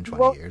happen in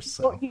 20 years.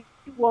 So he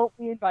won't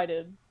be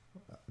invited.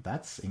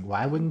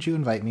 Why wouldn't you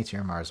invite me to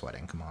your Mars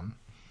wedding? Come on.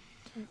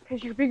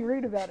 Because you're being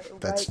rude about it.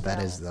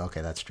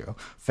 That's true.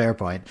 Fair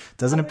point.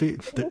 Doesn't it be?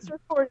 Just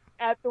record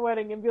at the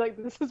wedding and be like,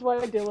 "This is why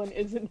Dylan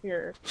isn't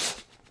here."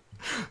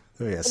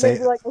 Oh yeah,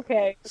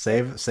 okay.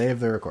 Save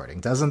the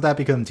recording. Doesn't that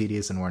become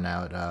tedious and worn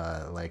out?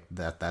 Like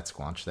that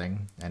Squanch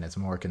thing, and it's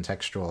more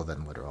contextual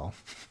than literal.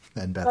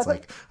 And Beth's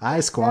like, "I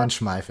squanch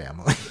my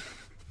family."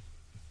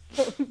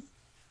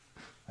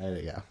 There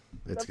you go.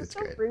 It's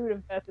great. Rude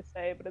of Beth to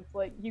say, but it's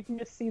like you can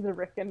just see the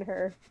Rick in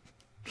her.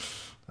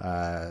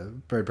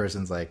 Bird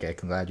Person's like,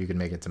 "I'm glad you can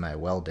make it to my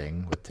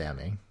welding with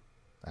Tammy,"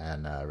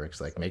 and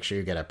Rick's like, "Make sure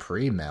you get a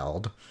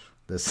pre-meld."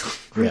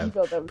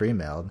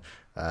 Pre-meld.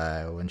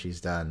 When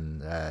she's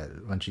done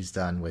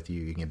with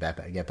you, you can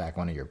get back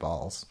one of your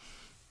balls.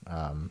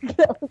 I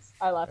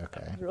laughed.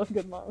 Okay. That was a really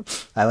good mom.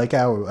 I like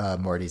how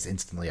Morty's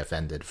instantly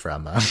offended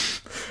from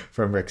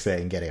Rick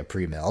saying getting a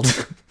pre-meld.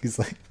 He's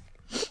like,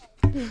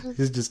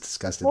 he's just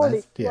disgusted.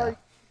 Morty, yeah.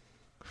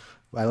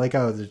 I like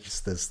how there's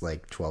just this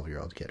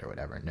 12-year-old kid or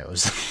whatever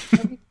knows.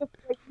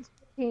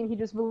 He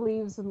just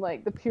believes in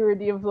the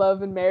purity of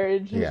love and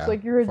marriage. And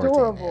it's you're 14,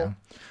 adorable.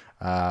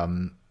 Yeah.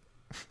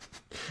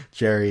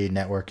 Jerry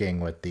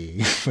networking with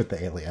the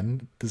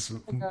alien. This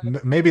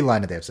maybe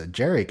line of the episode.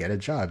 Jerry, get a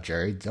job.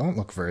 Jerry, don't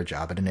look for a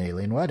job at an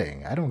alien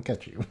wedding. I don't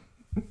get you.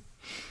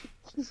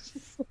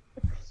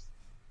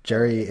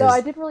 Jerry. No,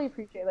 I did really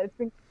appreciate that. It's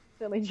been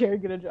constantly Jerry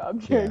get a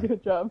job. Jerry get a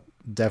job.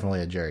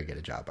 Definitely a Jerry get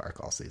a job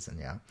arc all season.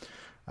 Yeah.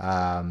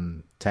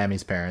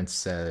 Tammy's parents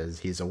says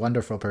he's a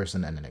wonderful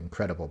person and an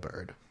incredible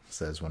bird.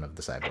 Says one of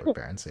the cyborg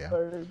parents. Yeah.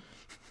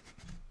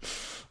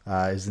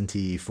 Isn't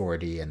he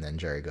 40? And then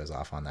Jerry goes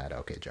off on that.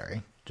 Okay,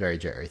 Jerry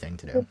thing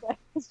to do.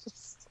 It's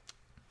just...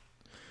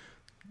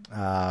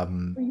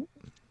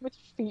 with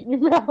feet in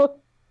your mouth.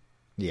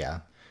 Yeah.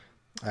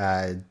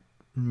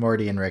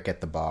 Morty and Rick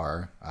at the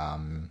bar.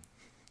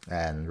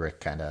 And Rick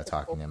kind of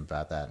talking to him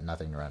about that.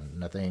 Nothing to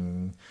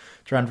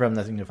run from,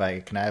 nothing to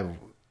fight. Can I have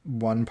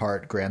 1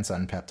 part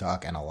grandson pep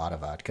talk and a lot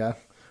of vodka?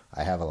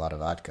 I have a lot of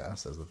vodka,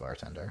 says the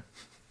bartender.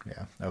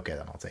 Yeah. Okay,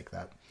 then I'll take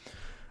that.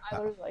 I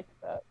really like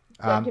that.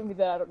 Don't give me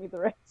that. I don't need the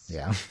rest.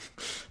 Yeah.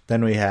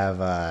 Then we have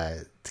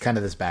kind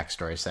of this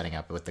backstory setting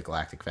up with the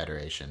Galactic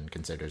Federation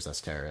considers us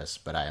terrorists,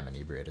 but I am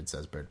inebriated,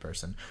 says Bird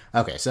Person.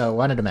 Okay, so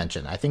wanted to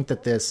mention, I think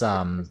that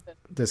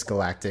this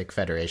Galactic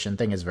Federation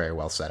thing is very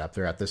well set up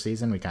throughout the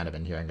season. We kind of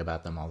been hearing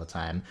about them all the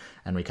time,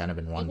 and we kind of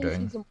been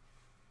wondering.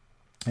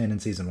 And in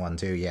season 1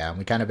 too, yeah,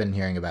 we kind of been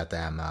hearing about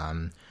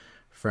them.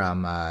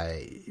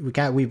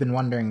 We've been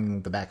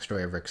wondering the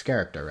backstory of Rick's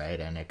character, right?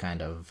 And it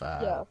kind of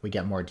we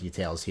get more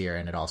details here,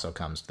 and it also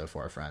comes to the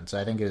forefront. So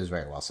I think it was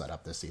very well set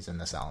up this season,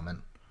 this element.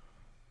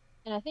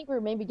 And I think we're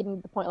maybe getting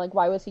to the point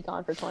why was he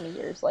gone for 20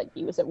 years?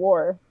 He was at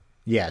war.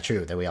 Yeah,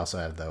 true. That we also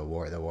have the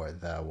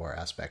war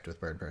aspect with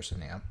Bird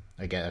Person. Yeah,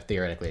 again,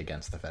 theoretically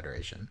against the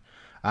Federation.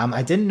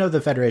 I didn't know the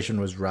Federation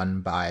was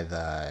run by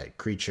the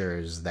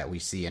creatures that we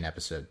see in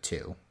episode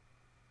 2.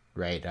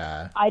 Right.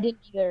 I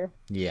didn't either.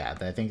 Yeah,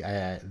 I think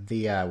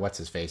the what's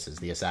his faces,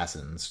 the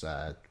assassins,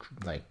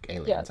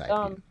 alien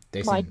type.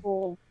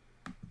 Michael.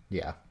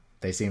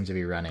 They seem to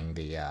be running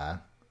the,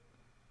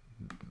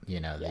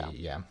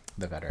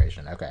 the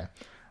Federation. Okay.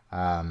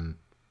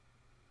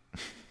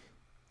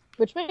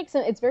 Which makes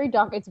sense. It's very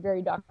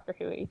Doctor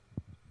Who-y.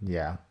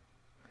 Yeah.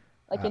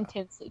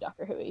 Intensely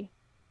Doctor Who-y.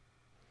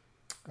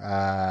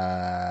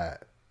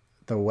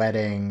 The the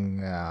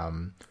wedding.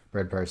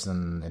 Bird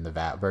person in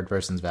the bird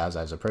person's vows.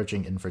 I was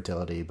approaching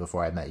infertility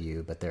before I met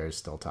you, but there is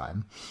still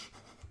time.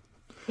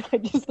 I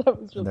just that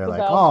was just. And they're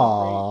like,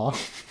 "Aw."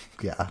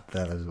 Yeah,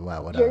 that was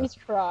wow. What Jerry's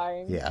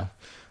crying. Yeah,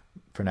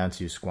 pronounce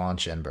you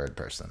squanch and bird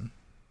person.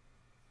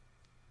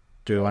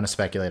 Do we want to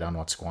speculate on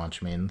what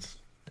squanch means?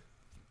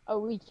 Oh,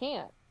 we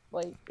can't.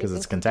 Like, because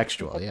it's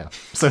contextual, yeah.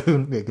 So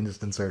they can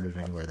just insert it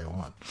anywhere they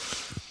want.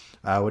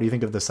 What do you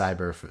think of the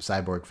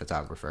cyborg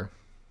photographer?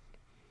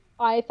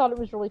 I thought it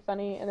was really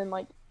funny, and then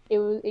like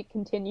it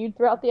continued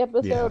throughout the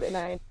episode, and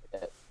I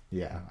enjoyed it.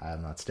 Yeah,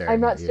 I'm not staring. I'm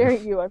not staring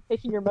at you. I'm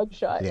taking your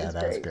mugshot. Yeah,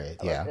 that's great.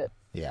 Yeah.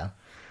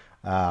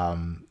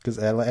 Because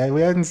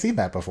we hadn't seen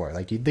that before.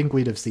 Like you'd think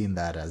we'd have seen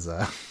that as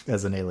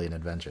an alien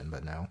invention,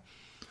 but no.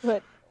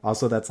 But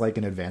also, that's like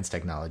an advanced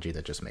technology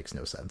that just makes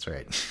no sense,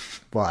 right?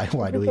 Why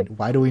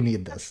do we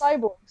need this?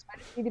 Cyborgs. Why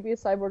do you need to be a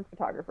cyborg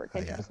photographer?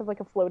 Can't you just have like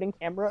a floating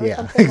camera or yeah,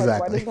 something?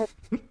 Exactly. Like,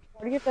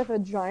 why do you have to have a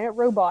giant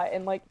robot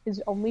and like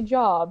his only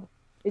job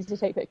is to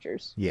take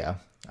pictures? Yeah.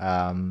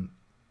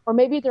 Or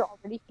maybe they're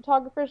already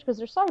photographers because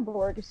they're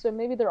cyborgs, so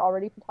maybe they're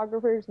already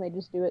photographers and they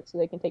just do it so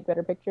they can take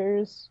better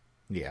pictures.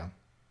 Yeah.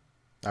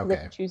 Okay.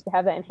 They choose to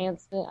have that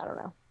enhancement. I don't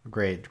know.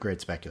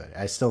 Great speculating.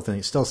 I still think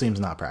it still seems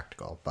not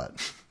practical,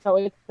 but no,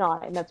 it's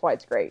not, and that's why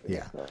it's great.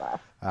 Yeah.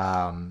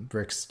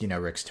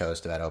 Rick's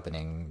toast about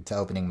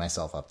opening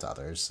myself up to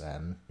others,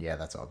 and yeah,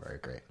 that's all very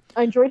great.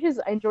 I enjoyed his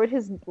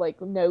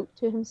like note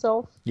to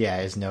himself.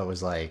 Yeah, his note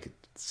was like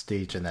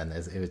speech, and then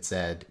it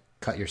said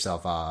cut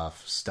yourself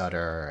off,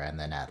 stutter, and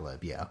then ad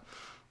lib. Yeah,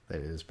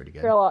 that is pretty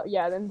good.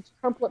 Yeah, then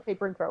crumple up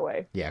paper and throw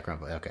away. Yeah,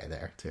 crumple. Okay,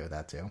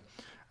 that too.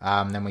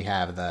 Then we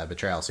have the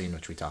betrayal scene,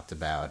 which we talked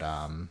about.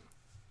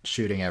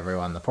 Shooting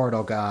everyone, the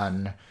portal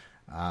gun,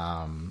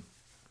 and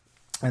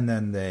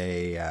then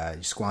they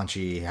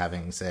Squanchy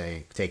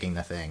taking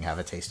the thing, have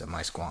a taste of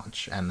my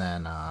squanch, and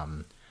then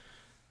I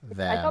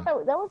thought that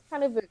was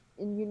kind of a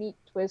unique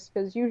twist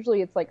because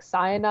usually it's like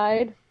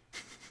cyanide.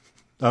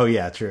 Oh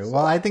yeah, true.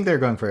 Well, I think they're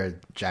going for a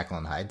Jekyll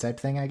and Hyde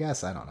type thing. I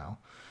guess I don't know.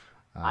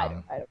 I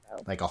don't know.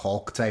 Like a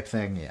Hulk type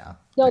thing, yeah.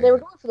 No, they were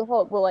going for the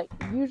Hulk. Well, like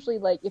usually,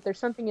 like if there's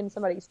something in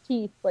somebody's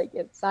teeth, like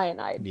it's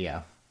cyanide.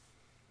 Yeah.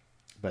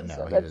 But no,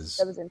 so that was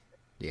interesting.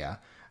 Yeah.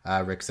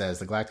 Rick says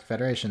the Galactic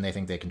Federation, they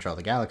think they control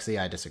the galaxy.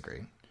 I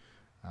disagree.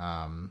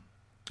 That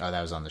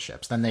was on the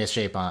ships. Then they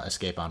escape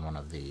on one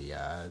of the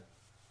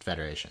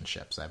Federation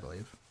ships, I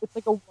believe. It's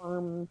like a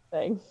worm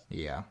thing.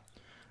 Yeah.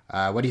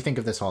 What do you think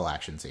of this whole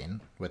action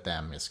scene with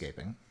them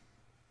escaping?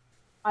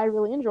 I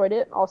really enjoyed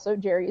it. Also,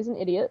 Jerry is an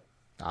idiot.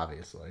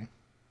 Obviously.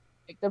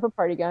 Picked up a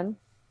party gun.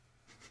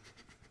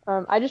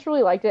 I just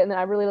really liked it, and then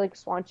I really liked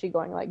Squanchy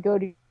going like, "Go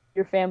to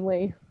your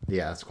family."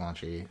 Yeah,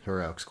 Squanchy,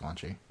 heroic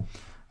Squanchy.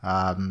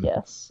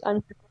 Yes,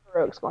 I'm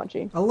heroic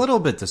Squanchy. A little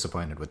bit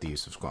disappointed with the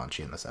use of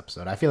Squanchy in this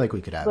episode. I feel like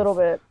we could have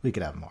We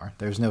could have more.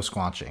 There's no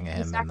squanching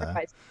him in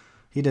the.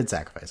 He did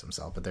sacrifice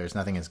himself, but there's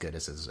nothing as good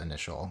as his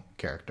initial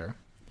character.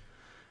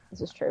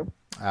 This is true.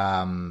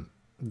 Them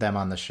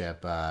on the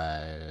ship.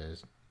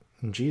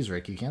 Geez,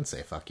 Rick, you can't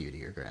say "fuck you" to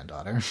your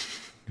granddaughter.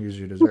 Here's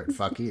your dessert.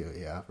 Fuck you,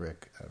 yeah,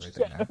 Rick. Right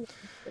there. Yeah.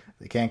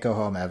 They can't go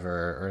home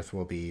ever. Earth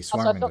will be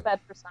swarming. Also, I felt bad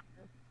for Summer.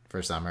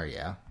 For Summer,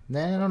 yeah.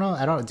 I don't know.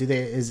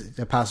 Is it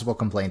a possible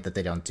complaint that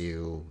they don't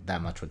do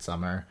that much with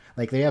Summer?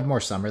 Like they have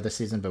more Summer this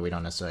season, but we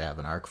don't necessarily have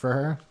an arc for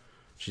her.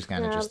 She's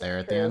kind of just there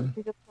at the end.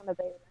 She's just kind of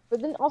there.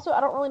 But then also,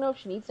 I don't really know if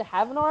she needs to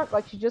have an arc.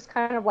 Like she's just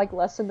kind of like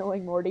less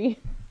annoying Morty.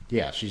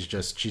 Yeah,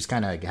 she's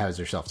kind of has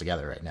herself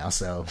together right now.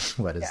 So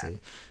what is he?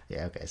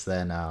 Yeah, okay. So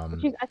then, I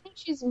think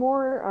she's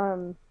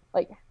more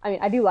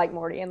I do like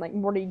Morty, and like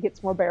Morty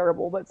gets more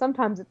bearable. But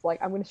sometimes it's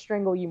like I'm going to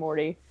strangle you,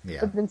 Morty. Yeah.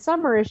 But then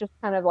Summer is just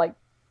kind of like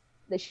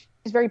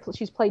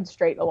she's played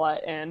straight a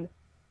lot, and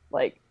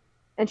like,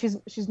 and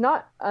she's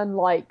not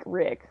unlike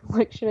Rick.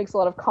 Like she makes a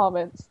lot of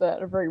comments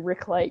that are very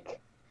Rick-like.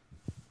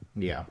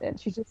 Yeah. And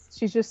she's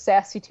just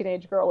sassy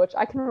teenage girl, which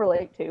I can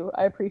relate to.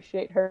 I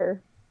appreciate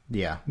her.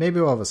 Yeah, maybe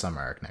we'll have a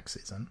Summer arc next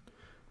season.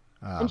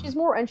 And she's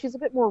a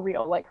bit more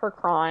real, like her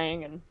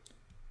crying, and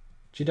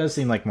she does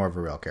seem like more of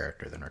a real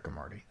character than Rick and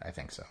Morty. I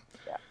think so.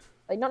 Yeah,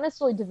 like not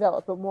necessarily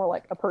developed, but more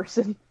like a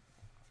person.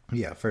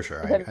 Yeah, for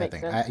sure. I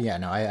think.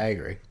 I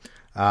agree.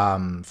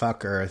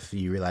 Fuck Earth.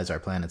 You realize our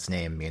planet's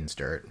name means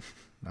dirt.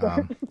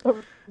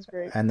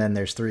 Great. And then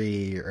there's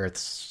 3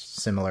 Earth's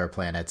similar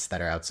planets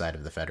that are outside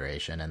of the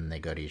Federation, and they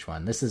go to each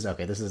one. This is the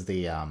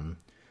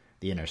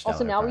interstellar.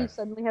 Also, now we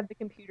suddenly have the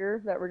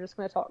computer that we're just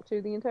going to talk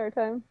to the entire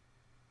time.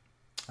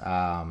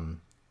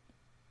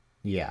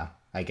 Yeah,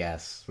 I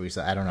guess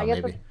I don't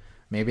know.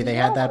 Maybe they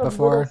had that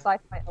before.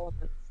 Sci-fi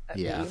elements that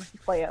we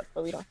play up,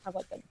 but we don't have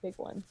like that big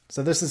one.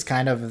 So this is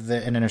kind of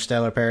an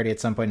Interstellar parody. At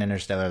some point in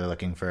Interstellar, they're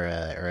looking for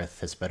a Earth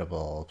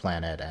hospitable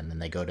planet, and then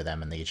they go to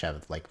them, and they each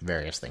have like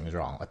various things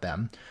wrong with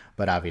them.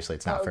 But obviously,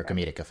 it's not for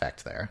comedic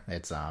effect. There,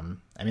 it's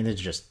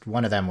it's just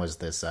one of them was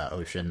this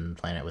ocean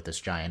planet with this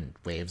giant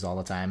waves all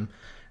the time.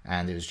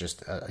 And it was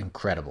just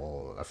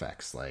incredible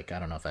effects. Like, I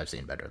don't know if I've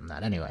seen better than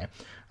that. Anyway,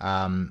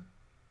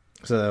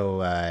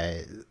 so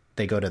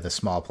they go to the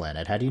small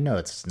planet. How do you know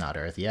it's not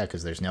Earth? Yeah,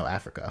 because there's no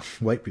Africa.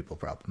 White people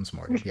problems,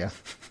 Morty. Yeah.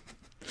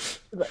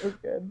 That was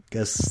good.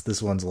 Guess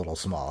this one's a little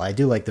small. I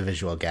do like the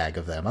visual gag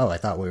of them. Oh, I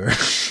thought we were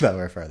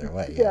further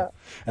away. Yeah.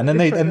 And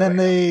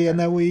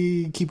then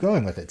we keep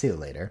going with it too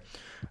later.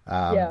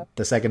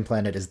 The second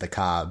planet is the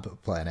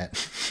Cobb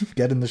planet.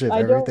 Get in the ship.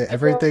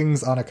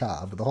 Everything's on a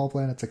Cobb. The whole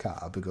planet's a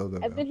Cobb. Go.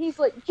 And then he's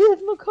like, "Give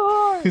him a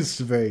car." He's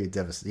very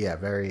devastated. Yeah,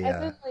 very.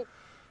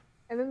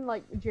 And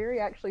then Jerry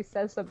actually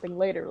says something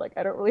later. Like,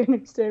 I don't really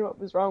understand what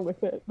was wrong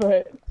with it,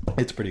 but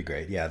it's pretty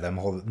great. Yeah,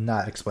 them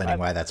not explaining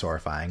why that's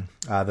horrifying.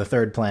 The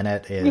third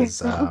planet is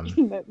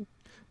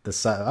the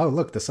sun. Oh,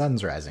 look, the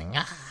sun's rising.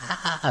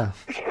 I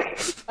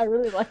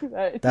really like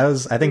that.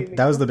 I think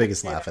that was the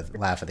biggest laugh of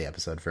the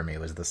episode for me,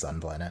 was the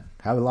sun planet.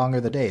 How long are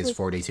the days?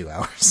 42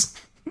 hours.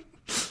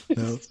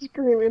 No.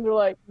 Screaming, they're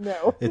like,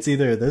 no. It's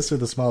either this or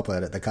the small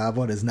planet. The Cobb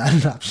one is not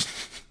an option.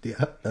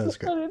 Yeah, that was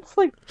great. It's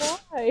like,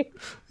 why?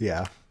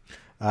 Yeah.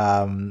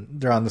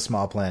 They're on the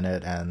small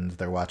planet and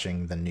they're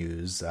watching the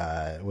news.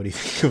 What do you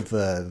think of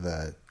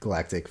the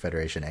Galactic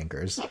Federation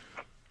anchors?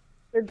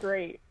 They're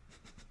great.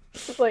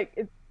 It's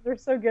like, they're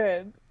so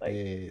good. Like,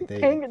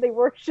 they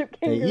worship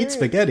kangaroos. They eat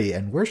spaghetti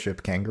and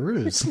worship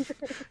kangaroos.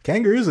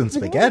 Kangaroos and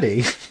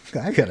spaghetti.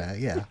 I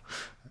gotta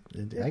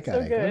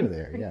go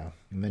there. Yeah,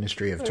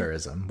 Ministry of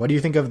Tourism. What do you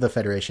think of the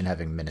Federation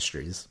having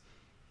ministries?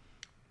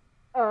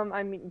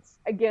 I mean,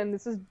 again,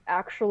 this is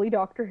actually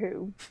Doctor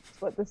Who.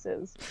 That's what this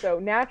is. So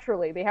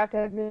naturally, they have to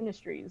have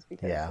ministries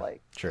because,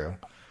 true.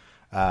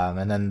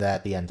 And then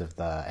at the end of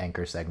the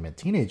anchor segment,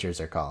 teenagers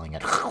are calling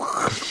it,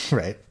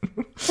 right?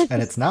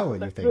 And it's not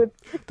what you think.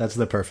 That's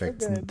the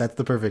perfect. That's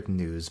the perfect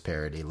news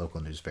parody.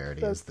 Local news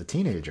parody is the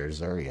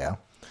teenagers are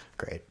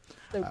great.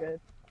 So good.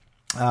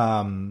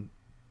 And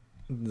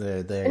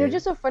it's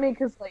just so funny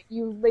because they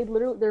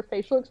literally, their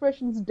facial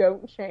expressions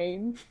don't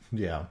change.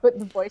 Yeah. But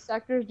the voice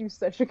actors do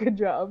such a good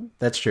job.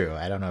 That's true.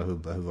 I don't know who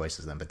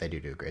voices them, but they do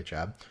a great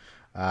job.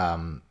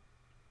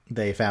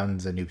 They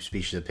found a new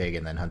species of pig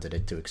and then hunted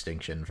it to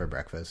extinction for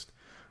breakfast.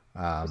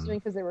 Assuming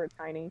because they were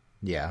tiny.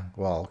 Yeah.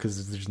 Well,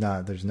 because there's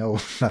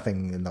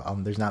nothing in the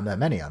there's not that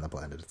many on the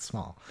planet. It's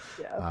small.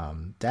 Yeah.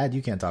 Dad,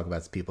 you can't talk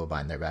about people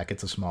behind their back.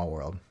 It's a small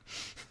world.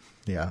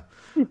 Yeah.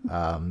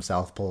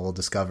 South Pole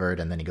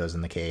discovered, and then he goes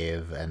in the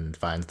cave and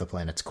finds the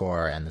planet's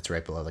core, and it's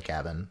right below the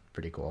cabin.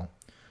 Pretty cool.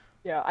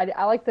 Yeah,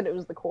 I like that it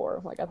was the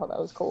core. Like, I thought that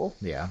was cool.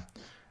 Yeah.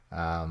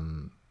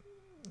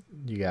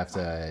 You have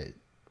to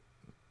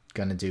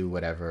gonna do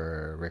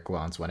whatever Rick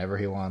wants whenever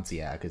he wants.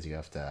 Yeah, because you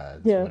have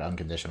to. Yeah. What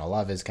unconditional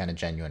love is, kind of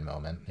genuine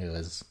moment. It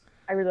was.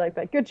 I really like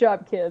that. Good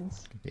job,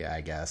 kids. Yeah,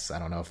 I guess. I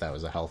don't know if that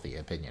was a healthy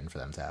opinion for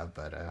them to have,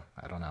 but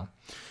I don't know.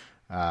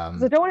 I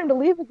don't want him to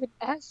leave as an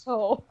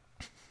asshole.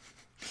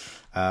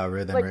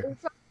 Rick,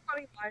 it's a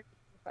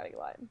funny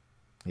line.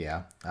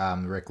 Yeah.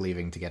 Rick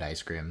leaving to get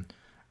ice cream.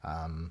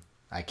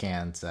 I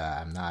can't,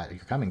 I'm not, you're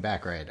coming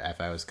back, right?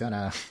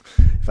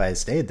 If I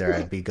stayed there,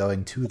 I'd be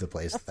going to the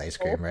place with ice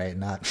cream, right?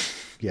 Not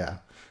bringing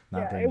it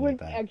back. It wouldn't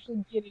be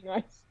actually getting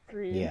ice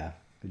cream. Yeah.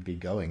 It'd be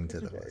going to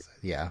the place.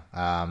 Yeah.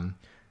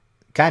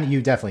 Kind of,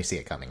 you definitely see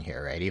it coming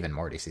here, right? Even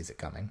Morty sees it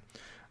coming.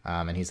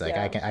 And he's like,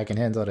 I can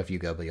handle it if you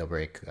go, but you'll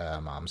break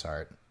Mom's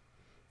heart.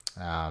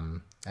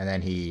 And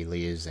then he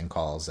leaves and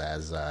calls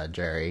as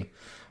Jerry.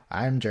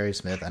 I'm Jerry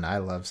Smith, and I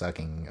love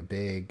sucking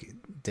big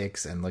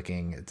dicks and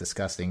looking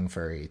disgusting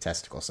furry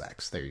testicle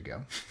sex. There you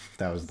go.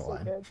 That was the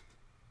line.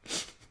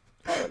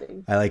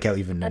 I like how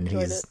even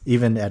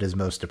at his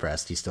most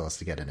depressed, he still has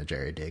to get in a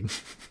Jerry dig.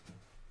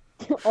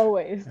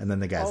 Always. And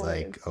then the guy's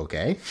like,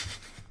 okay.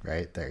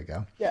 Right? There you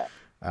go. Yeah.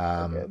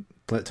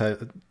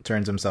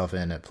 Turns himself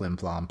in at Plim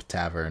Plomp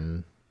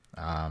Tavern.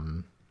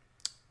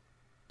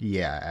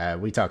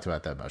 We talked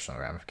about the emotional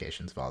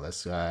ramifications of all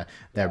this.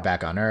 They're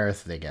back on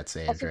Earth. They get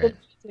saved, also, right?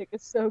 The music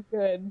is so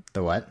good.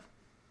 The what?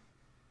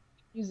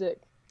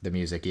 The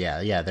music,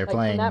 yeah. They're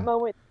playing. In that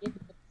moment.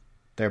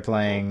 They're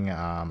playing.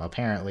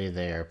 Apparently,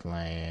 they're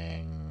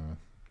playing.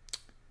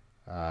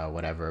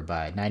 Whatever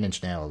by 9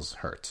 Inch Nails.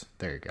 Hurt.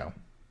 There you go.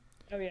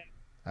 Oh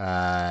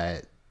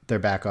yeah. They're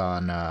back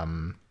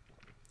on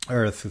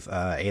Earth,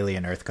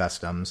 alien Earth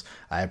customs.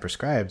 I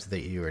prescribed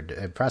that you were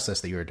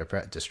processed that you were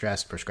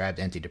distressed. Prescribed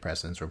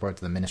antidepressants. Report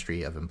to the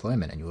Ministry of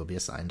Employment, and you will be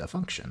assigned a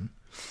function.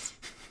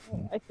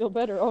 I feel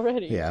better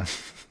already. Yeah.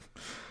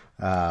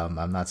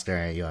 I'm not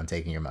staring at you. I'm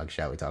taking your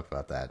mugshot. We talked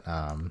about that.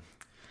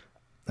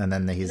 And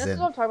then he's That's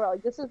what I'm talking about.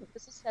 Like, this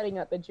is setting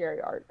up the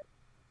Jerry arc.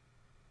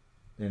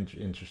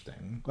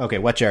 Interesting. Okay,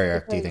 what Jerry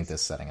arc do you think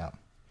this is setting up?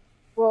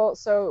 Well,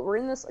 so we're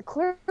in this.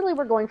 Clearly,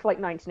 we're going for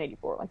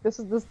 1984. Like that's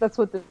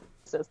what this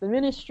is. The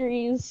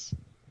ministries,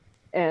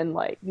 and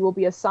you will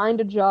be assigned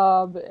a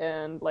job,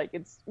 and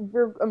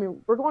we're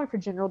going for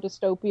general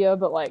dystopia,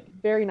 but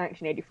very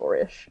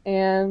 1984-ish.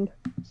 And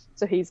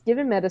so he's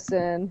given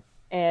medicine,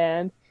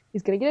 and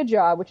he's gonna get a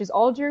job, which is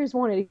all Jerry's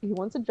wanted. He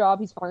wants a job.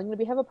 He's finally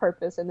gonna have a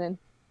purpose, and then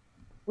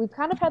we've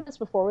kind of had this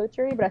before with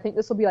Jerry, but I think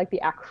this will be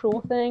the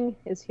actual thing.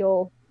 Is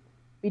he'll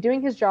be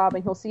doing his job,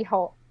 and he'll see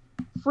how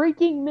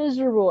freaking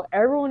miserable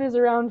everyone is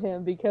around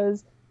him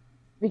because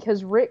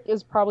because Rick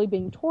is probably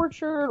being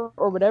tortured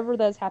or whatever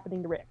that's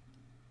happening to Rick.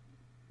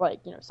 Like,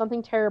 you know,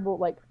 something terrible,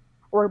 like,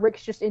 or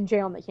Rick's just in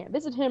jail and they can't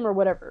visit him or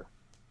whatever.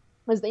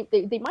 Because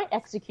they might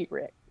execute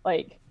Rick,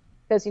 like,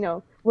 because, you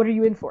know, what are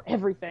you in for?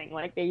 Everything.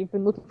 Like, they've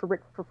been looking for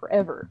Rick for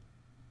forever.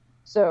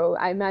 So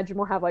I imagine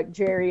we'll have, like,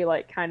 Jerry,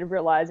 like, kind of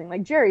realizing,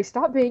 like, Jerry,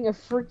 stop being a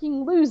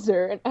freaking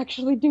loser and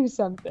actually do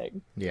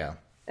something. Yeah.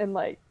 And,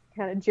 like,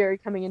 kind of Jerry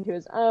coming into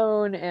his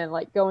own and,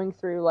 like, going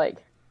through, like,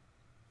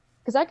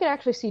 because I could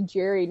actually see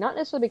Jerry not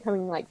necessarily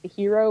becoming, like, the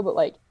hero, but,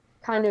 like,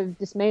 kind of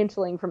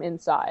dismantling from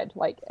inside.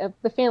 Like,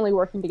 the family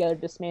working together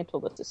to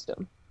dismantle the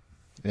system.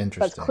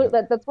 Interesting.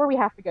 That's where we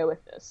have to go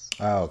with this.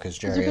 Oh, because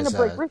Jerry is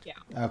break Rick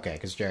out. Okay,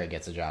 because Jerry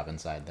gets a job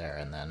inside there,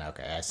 and then,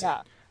 okay, I see.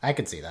 Yeah. I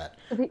could see that.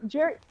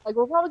 Jerry, like,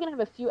 we're probably going to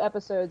have a few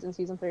episodes in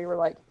season 3 where,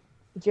 like,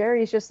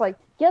 Jerry's just like,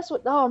 guess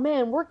what? Oh,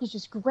 man, work is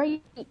just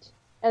great. And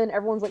then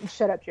everyone's like,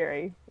 shut up,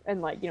 Jerry.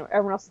 And, like, you know,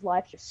 everyone else's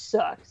life just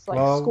sucks. Like,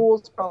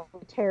 school's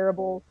probably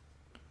terrible.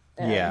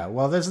 Yeah,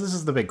 well, this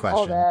is the big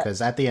question,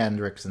 because at the end,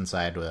 Rick's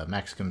inside with a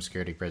Mexican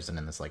security prison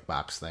in this, like,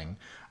 box thing.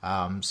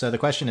 So the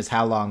question is,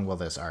 how long will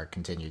this arc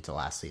continue to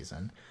last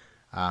season?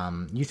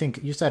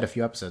 You said a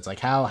few episodes. Like,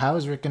 how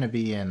is Rick going to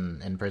be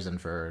in prison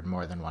for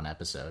more than one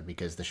episode?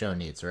 Because the show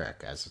needs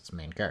Rick as its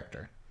main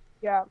character.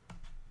 Yeah.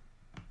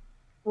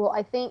 Well,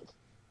 I think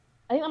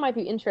that might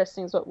be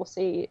interesting. Is what we'll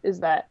see is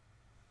that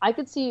I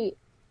could see.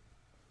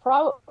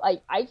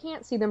 I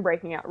can't see them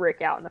breaking out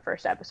Rick out in the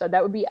first episode.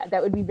 That would be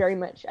very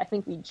much. I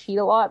think we'd cheat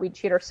a lot. We'd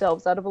cheat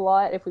ourselves out of a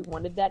lot if we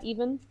wanted that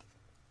even.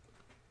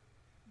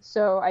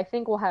 So I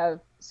think we'll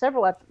have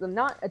several episodes,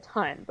 not a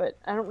ton, but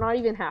not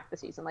even half the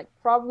season. Like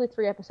probably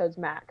 3 episodes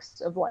max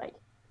of like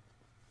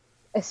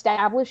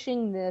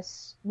establishing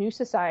this new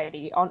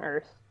society on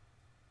Earth.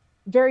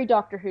 Very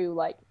Doctor Who,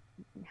 like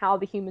how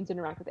the humans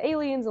interact with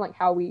aliens and like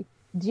how we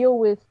deal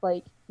with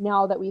like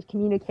now that we've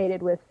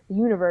communicated with the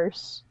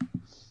universe.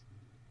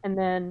 And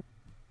then,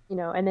 you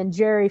know, and then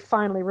Jerry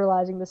finally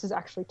realizing this is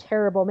actually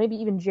terrible. Maybe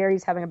even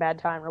Jerry's having a bad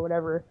time or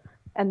whatever.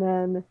 And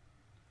then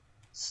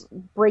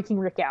breaking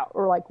Rick out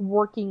or like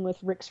working with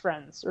Rick's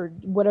friends or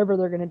whatever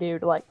they're going to do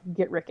to like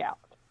get Rick out.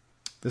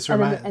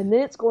 And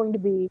then it's going to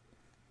be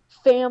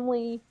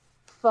family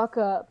fuck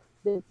up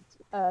the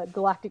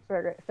Galactic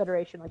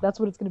Federation. Like that's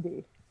what it's going to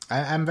be.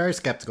 I'm very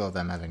skeptical of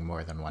them having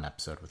more than one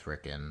episode with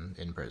Rick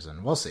in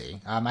prison. We'll see.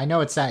 I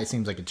know it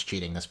seems like it's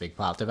cheating this big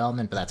plot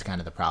development, but that's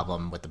kind of the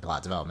problem with the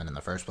plot development in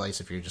the first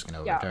place if you're just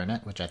going to overturn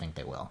it, which I think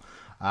they will.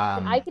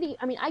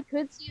 I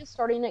could see us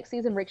starting next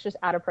season, Rick's just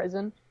out of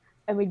prison,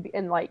 and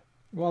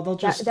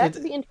that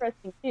could be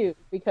interesting too,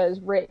 because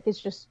Rick is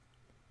just,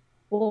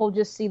 we'll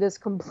just see this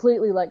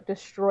completely like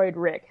destroyed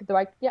Rick. Though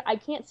I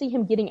can't see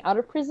him getting out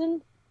of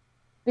prison,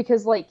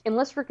 because like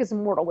unless Rick is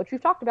immortal, which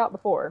we've talked about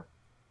before.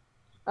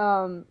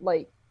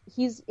 Like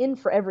he's in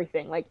for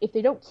everything. Like if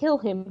they don't kill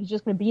him, he's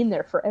just going to be in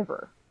there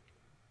forever.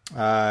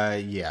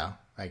 Yeah,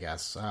 I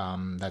guess.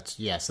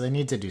 So they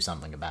need to do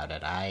something about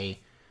it.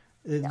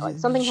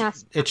 Something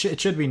has to. It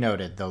should be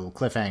noted the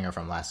cliffhanger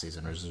from last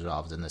season was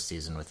resolved in this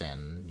season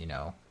within, you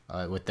know,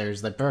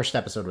 the first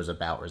episode was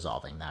about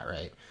resolving that,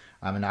 right?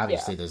 And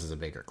obviously this is a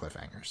bigger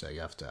cliffhanger, so you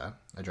have to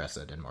address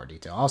it in more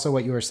detail. Also,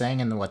 what you were saying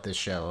and what this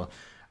show,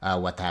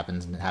 what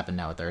happened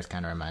now with Earth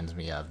kind of reminds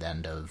me of the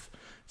end of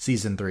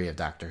season 3 of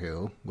Doctor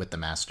Who with the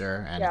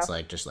Master, and it's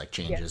like just like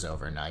changes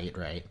overnight,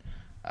 right?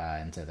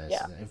 Into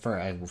this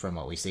from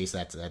what we see. So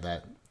that's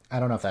that. I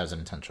don't know if that was an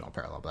intentional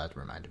parallel, but that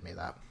reminded me of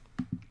that.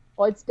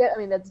 Well,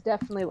 that's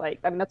definitely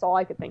like that's all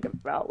I could think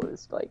about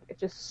was like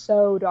it's just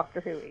so Doctor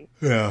Who-y.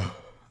 Yeah.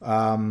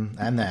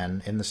 And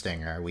then in the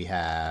stinger we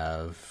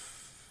have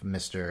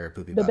Mr.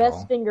 Poopy Butthole. The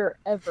best stinger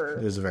ever.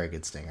 It was a very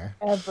good stinger.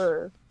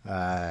 Ever.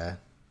 I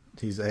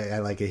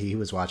like it. He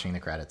was watching the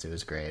credits. It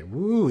was great.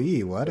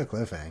 Woo-ee, what a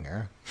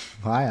cliffhanger.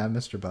 Hi, I'm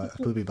Mr.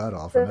 Poopy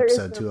Butthole from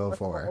episode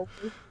 204.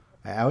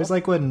 I always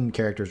like when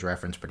characters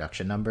reference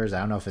production numbers. I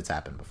don't know if it's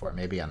happened before,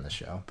 maybe on this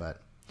show,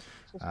 but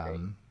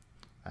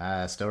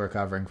still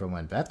recovering from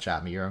when Beth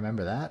shot me. You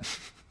remember that?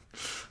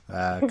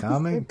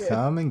 Come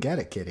and get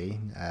it, kitty.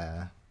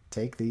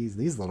 Take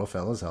these little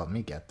fellas help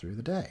me get through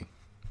the day.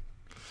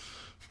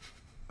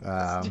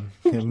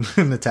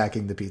 Him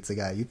attacking the pizza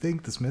guy. You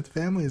think the Smith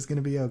family is going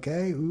to be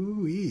okay?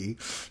 Ooh-wee.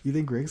 You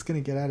think Rick's going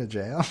to get out of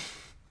jail?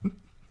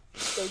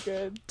 So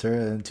good.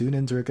 Tune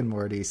into Rick and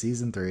Morty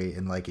season 3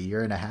 in like a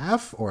year and a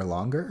half or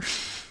longer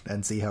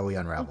and see how we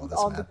unravel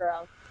this mess.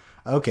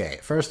 Okay,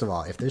 first of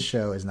all, if this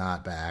show is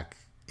not back,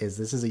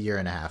 this is a year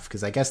and a half,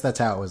 because I guess that's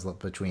how it was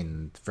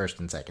between first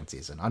and second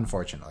season,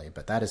 unfortunately,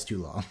 but that is too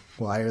long.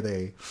 Why are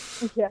they?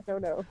 Yeah, I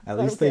don't know. At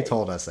least they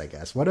told us, I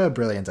guess. What a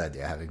brilliant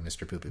idea having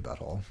Mr. Poopy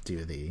Butthole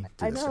do the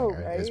singer.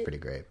 Right? It was pretty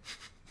great.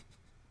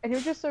 And it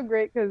was just so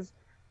great because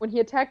when he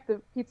attacked the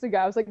pizza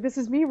guy, I was like, this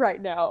is me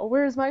right now.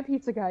 Where's my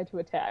pizza guy to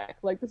attack?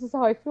 Like, this is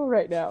how I feel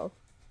right now.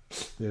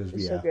 It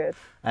was so good.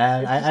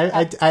 And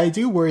I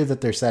do worry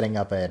that they're setting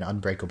up an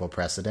unbreakable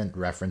precedent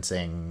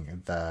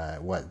referencing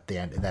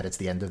that it's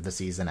the end of the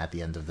season at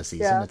the end of the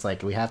season. Yeah. It's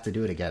like we have to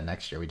do it again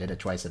next year. We did it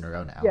twice in a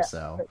row now. Yeah,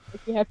 so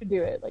you have to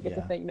do it. Like it's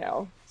a thing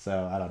now.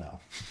 So I don't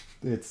know.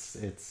 It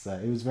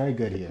was very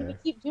good here.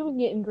 We keep doing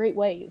it in great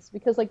ways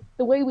because like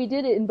the way we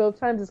did it in both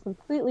times is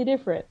completely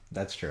different.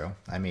 That's true.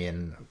 I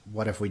mean,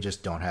 what if we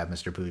just don't have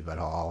Mr. Poopy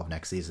Butthole all of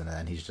next season and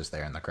then he's just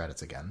there in the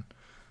credits again?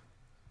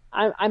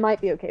 I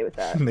might be okay with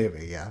that.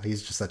 Maybe, yeah.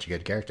 He's just such a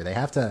good character. They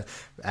have to.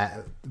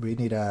 We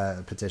need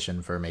a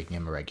petition for making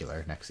him a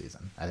regular next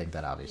season. I think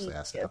that obviously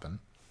has to happen.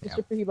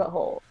 Mr. Poopy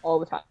Butthole all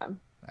the time.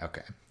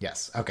 Okay.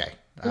 Yes. Okay.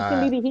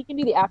 He can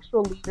be the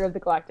actual leader of the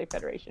Galactic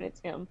Federation.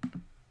 It's him.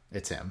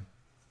 It's him.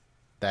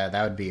 That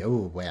would be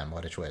wham!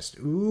 What a twist!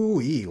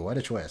 What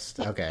a twist!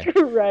 Okay.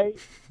 Right.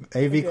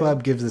 AV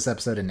Club gives this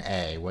episode an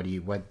A. What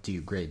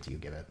grade do you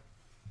give it?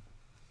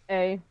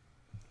 A.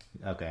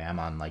 Okay, I'm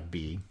on like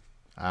B.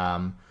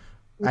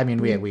 I mean,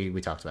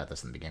 we talked about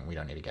this in the beginning. We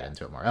don't need to get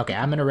into it more. Okay,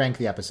 I'm going to rank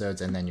the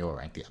episodes, and then you'll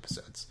rank the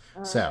episodes.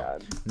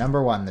 God.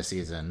 Number 1 this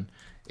season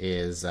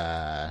is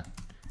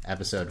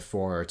episode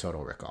 4,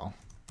 Total Recall.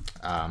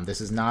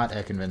 This is not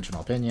a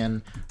conventional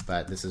opinion,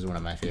 but this is one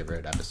of my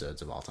favorite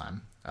episodes of all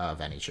time, of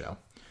any show.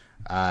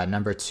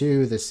 Number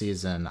 2 this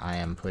season, I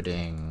am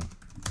putting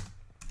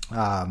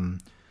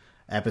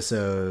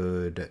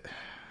episode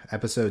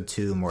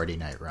 2, Morty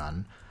Night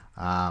Run.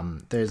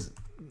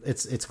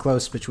 It's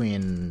close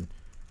between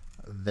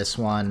this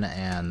one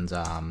and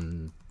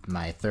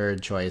my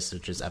third choice,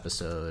 which is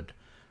episode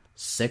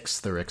 6,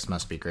 The Ricks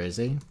Must Be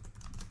Crazy.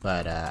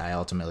 But I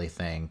ultimately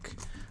think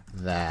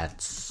that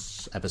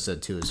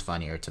episode 2 is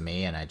funnier to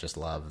me, and I just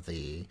love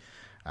the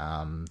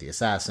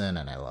assassin,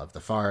 and I love the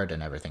fart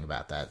and everything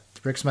about that.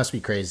 Ricks Must Be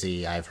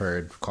Crazy, I've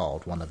heard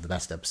called one of the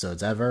best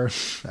episodes ever.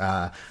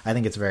 I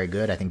think it's very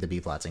good. I think the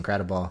B plot's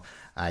incredible.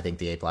 I think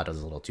the A plot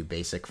is a little too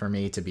basic for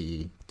me to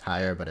be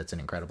higher, but it's an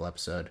incredible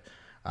episode.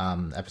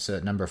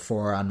 Episode number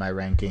 4 on my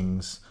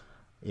rankings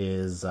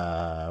is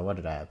what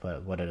did I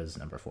put? What is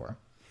number 4?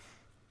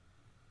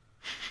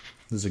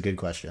 This is a good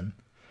question.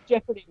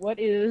 Jeopardy. What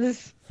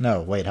is?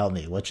 No, wait, help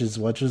me. Which is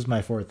my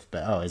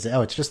 4th? Is it?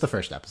 Oh, it's just the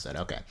first episode.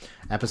 Okay,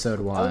 episode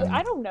 1.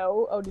 I don't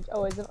know.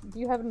 Is it? Do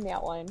you have it in the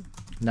outline?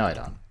 No, I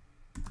don't.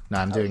 No,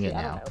 I'm doing it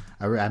now.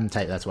 I'm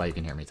type. That's why you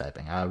can hear me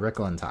typing.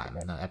 Rickle in Time,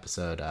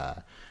 episode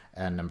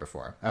and number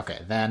 4.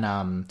 Okay,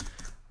 then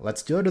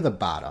let's go to the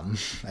bottom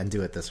and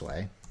do it this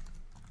way.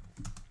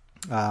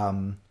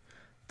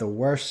 The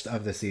worst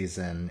of the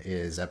season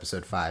is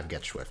episode 5,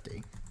 Get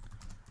Swifty.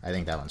 I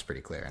think that one's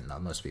pretty clear, and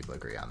most people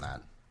agree on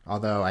that.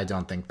 Although I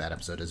don't think that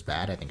episode is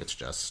bad. I think it's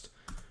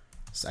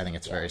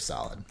very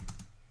solid.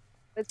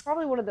 It's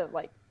probably one of the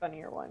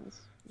funnier ones.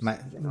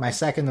 My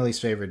second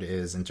least favorite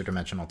is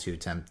Interdimensional 2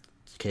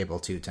 Cable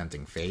 2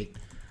 Tempting Fate.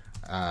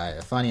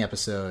 A funny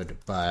episode,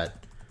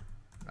 but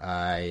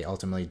I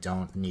ultimately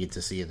don't need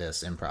to see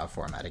this improv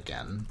format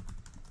again.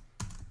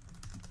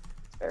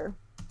 Fair.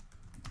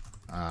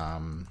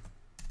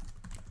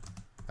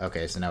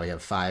 Okay, so now we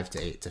have 5 to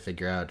 8 to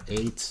figure out.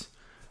 8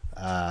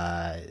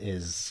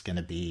 is going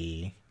to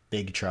be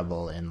Big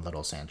Trouble in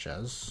Little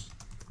Sanchez,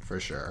 for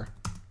sure.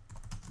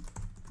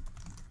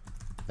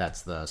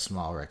 That's the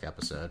Small Rick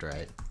episode,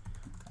 right?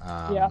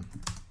 Yeah.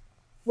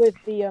 With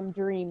the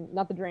dream,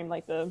 not the dream,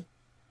 what do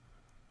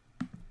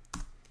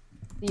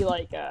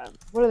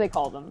they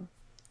call them?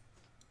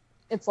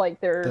 It's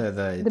like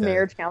the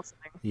marriage counseling.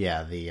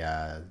 Yeah, the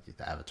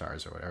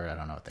avatars or whatever. I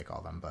don't know what they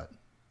call them, but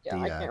yeah,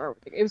 I can't remember.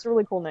 It was a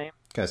really cool name.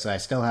 Okay, so I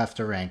still have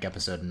to rank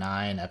episode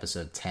 9,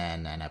 episode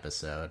 10, and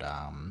episode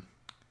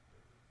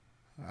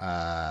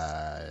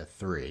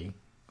 3.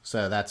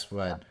 So that's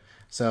what. Yeah.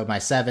 So my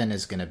 7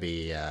 is going to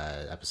be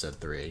episode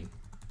 3,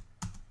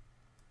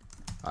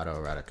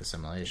 Autoerotic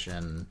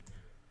Assimilation,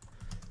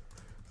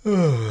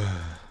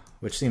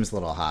 which seems a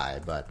little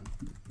high, but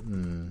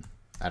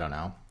I don't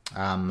know.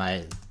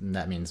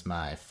 That means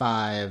my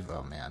 5.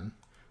 Oh man,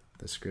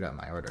 this screwed up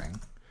my ordering.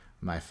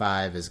 My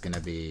 5 is going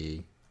to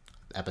be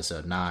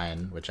episode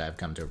 9, which I've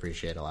come to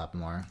appreciate a lot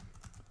more,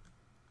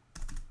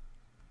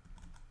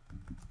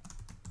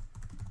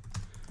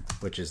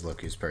 which is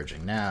Look Who's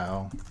Purging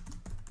Now.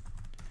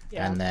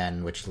 Yeah. And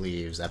then which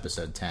leaves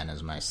episode 10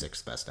 as my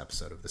 6th best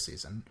episode of the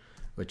season,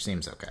 which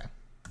seems okay.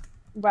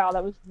 Wow,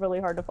 that was really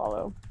hard to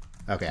follow.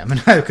 Okay, I'm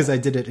gonna, because I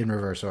did it in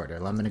reverse order.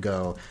 I'm gonna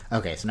go.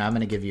 Okay, so now I'm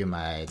gonna give you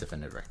my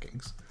definitive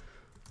rankings,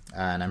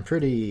 and I'm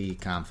pretty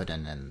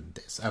confident in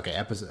this. Okay,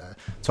 episode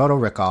Total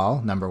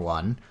Recall number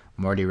 1,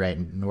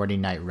 Morty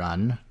Night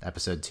Run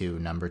episode 2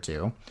 number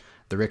 2,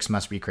 The Ricks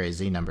Must Be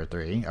Crazy number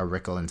 3, A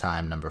Rickle in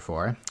Time number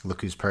 4,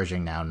 Look Who's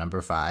Purging Now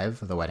number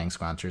 5, The Wedding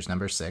Squanchers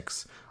number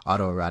 6,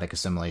 Autoerotic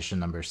Assimilation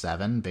number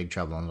 7, Big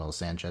Trouble in Little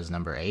Sanchez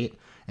number 8,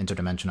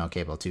 Interdimensional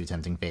Cable 2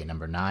 Tempting Fate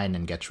number 9,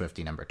 and Get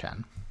Swifty number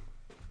 10.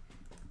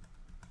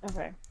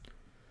 Okay.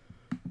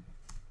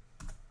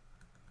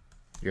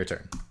 Your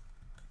turn.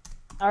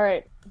 All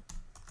right.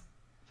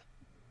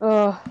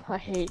 Oh, I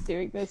hate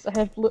doing this. I've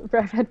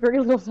had very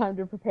little time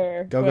to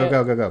prepare.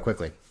 Go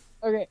quickly.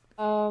 Okay.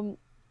 I'll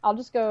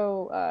just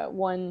go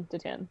 1 to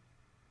 10.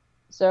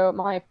 So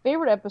my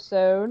favorite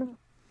episode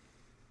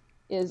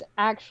is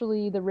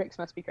actually The Ricks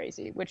Must Be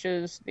Crazy, which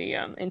is the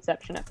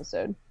Inception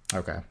episode.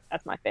 Okay.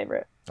 That's my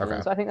favorite.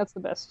 Okay. So I think that's the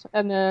best.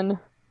 And then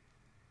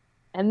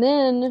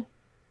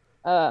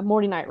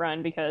Morty Night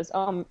Run because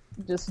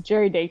just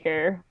Jerry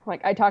Daycare.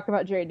 Like I talk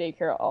about Jerry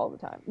Daycare all the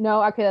time.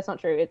 No, okay, that's not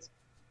true. It's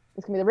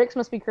gonna be the Ricks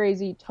Must Be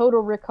Crazy,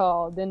 Total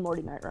Recall, then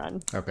Morty Night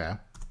Run. Okay.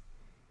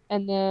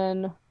 And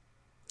then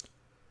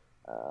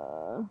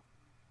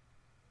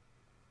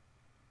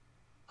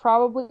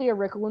probably A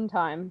Wrinkle in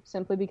Time,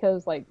 simply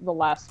because like the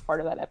last part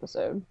of that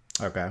episode.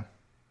 Okay.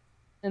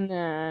 And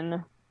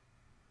then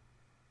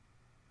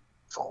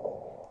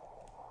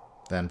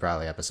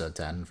probably episode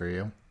 10 for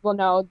you. Well,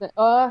 no,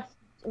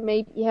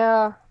 maybe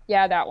yeah,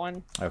 that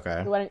one.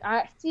 Okay. The wedding.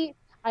 I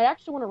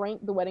actually want to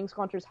rank the Wedding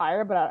Squanchers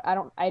higher, but I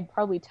don't. I'd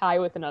probably tie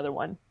with another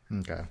one.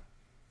 Okay.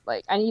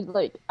 Like I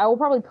will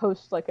probably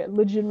post like a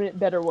legitimate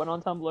better one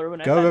on Tumblr when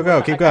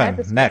go keep going.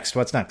 Next,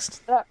 what's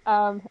next?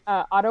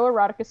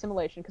 Autoerotic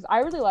Assimilation, because I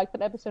really liked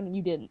that episode and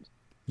you didn't.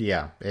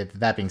 Yeah.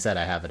 That being said,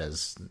 I have it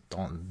as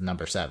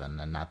number 7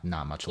 and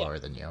not much lower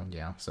than you.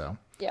 Yeah. So.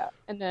 Yeah,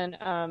 and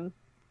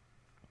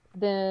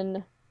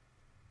then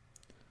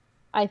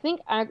I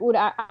think I would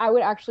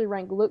actually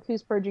rank Look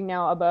Who's Purging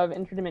Now above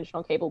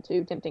Interdimensional Cable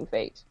 2 Tempting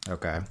Fate.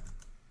 Okay.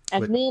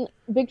 And then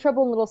Big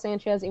Trouble in Little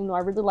Sanchez, even though I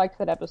really liked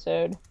that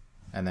episode.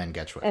 And then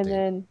Get Swifty.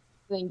 And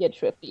then Get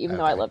Swifty, even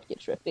though I loved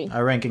Get Swifty.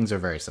 Our rankings are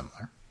very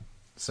similar.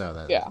 So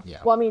that yeah.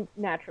 Well, I mean,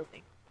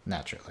 naturally.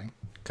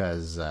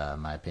 Because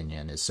my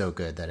opinion is so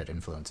good that it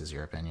influences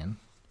your opinion.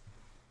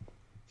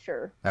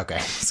 Sure.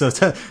 Okay, so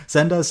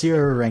send us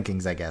your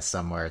rankings, I guess,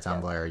 somewhere,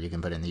 Tumblr. Yeah. You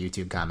can put in the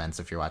YouTube comments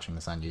if you're watching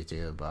this on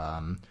YouTube.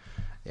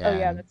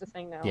 Yeah, that's the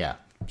thing now. Yeah,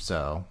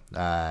 so,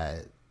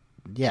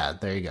 yeah,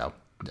 there you go.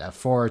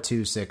 4,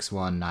 2, 6,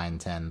 1, 9,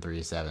 10,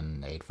 3,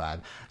 7, 8,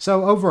 5.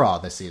 So overall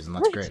this season,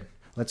 that's great.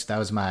 That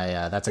was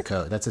my that's a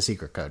code. That's a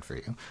secret code for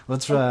you.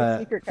 Let's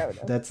secret code.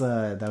 That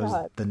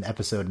was the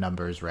episode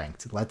numbers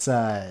ranked. Let's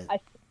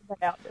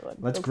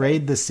let's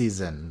grade this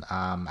season.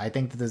 I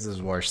think that this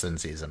is worse than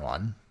season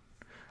 1.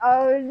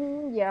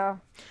 Yeah.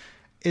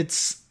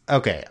 It's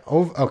okay.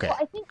 Okay.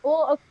 I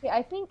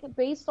think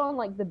based on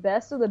like the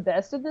best of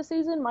the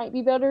season might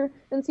be better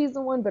than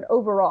season 1, but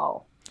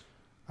overall.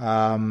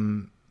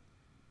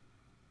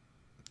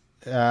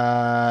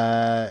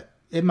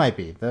 It might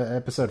be. The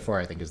episode 4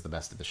 I think is the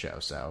best of the show,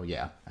 so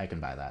yeah, I can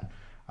buy that.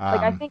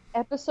 I think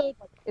if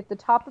the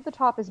top of the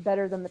top is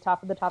better than the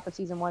top of the top of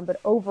season 1, but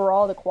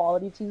overall the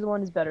quality of season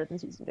 1 is better than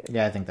season 2.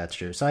 Yeah, I think that's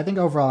true. So I think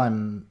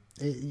overall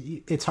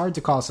it's hard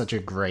to call such a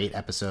great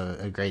episode,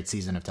 a great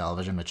season of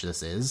television, which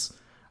this is,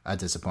 a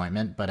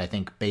disappointment, but I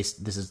think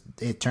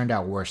it turned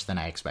out worse than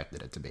I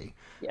expected it to be.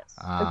 Yes.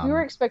 If we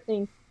were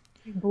expecting to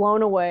be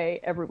blown away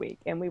every week,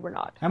 and we were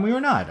not.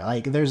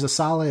 Like, there's a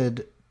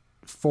solid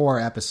 4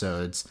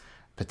 episodes,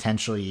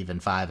 potentially even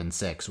 5 and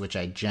 6, which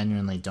I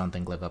genuinely don't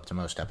think live up to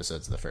most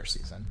episodes of the first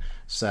season.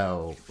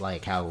 So,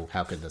 like, how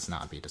could this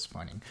not be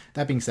disappointing?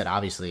 That being said,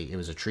 obviously, it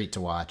was a treat to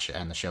watch,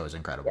 and the show is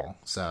incredible. Yeah.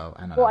 So,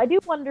 I don't know. Well, I do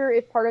wonder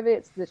if part of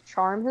it's the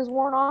charm has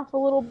worn off a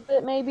little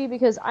bit, maybe,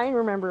 because I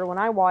remember when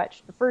I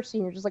watched the first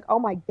season, it was just like, oh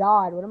my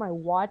god, what am I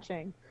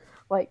watching?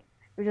 Like,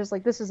 it was just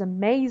like, this is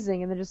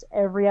amazing, and then just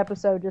every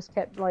episode just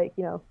kept, like,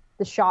 you know,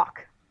 the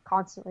shock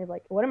constantly,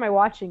 like, what am I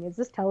watching? Is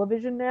this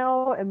television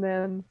now? And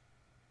then...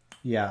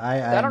 Yeah,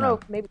 I don't know.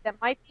 Maybe that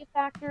might be a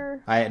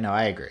factor. I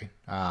agree.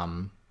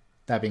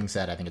 That being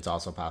said, I think it's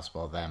also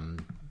possible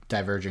them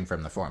diverging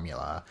from the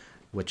formula,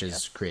 which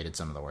has created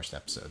some of the worst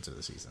episodes of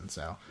the season.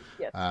 So,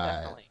 yes,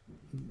 definitely.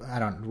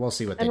 We'll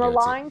see what they do. And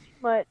relying too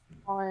much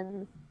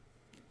on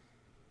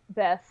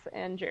Beth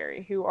and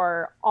Jerry, who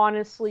are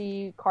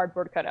honestly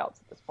cardboard cutouts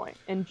at this point,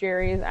 and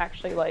Jerry is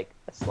actually like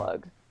a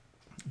slug.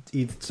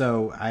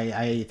 So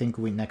I think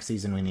next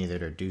season we need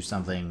either do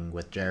something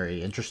with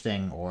Jerry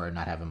interesting or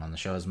not have him on the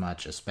show as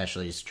much.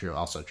 Especially is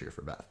also true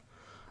for Beth.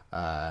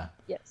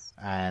 Yes.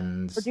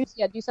 And do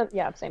something.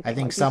 Yeah, same thing. I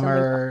think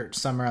summer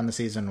on the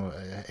season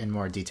in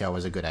more detail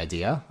was a good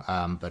idea.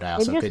 But I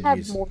also could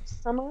use more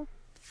summer.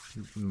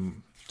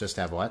 Just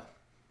have what?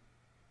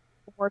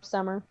 More of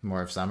summer.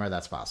 More of summer.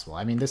 That's possible.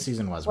 I mean, this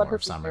season was more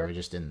of summer. We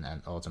just didn't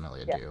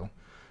ultimately do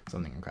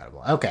something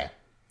incredible. Okay.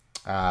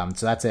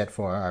 So that's it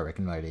for our Rick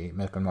and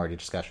Morty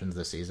discussions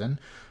this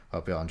season.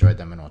 Hope you all enjoyed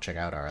them, and we'll check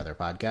out our other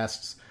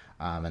podcasts.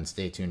 And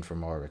stay tuned for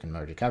more Rick and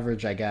Morty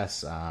coverage, I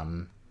guess.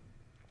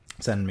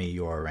 Send me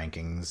your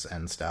rankings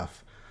and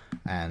stuff,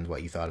 and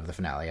what you thought of the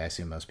finale. I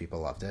assume most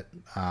people loved it.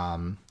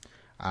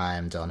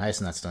 I'm Dylan Heiss,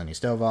 and that's Delaney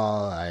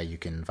Stovall. You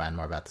can find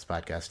more about this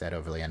podcast at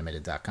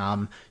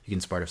overlyanimated.com. You can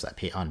support us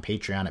on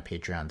Patreon at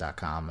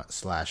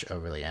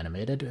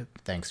patreon.com/overlyanimated.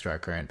 Thanks to our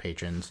current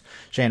patrons,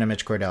 Shayna,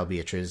 Mitch, Cordell,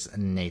 Beatrice,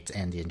 Nate,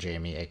 Andy, and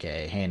Jamie,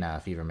 aka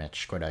Hannah, Fever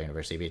Mitch, Cordell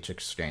University,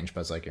 Beatrix Strange,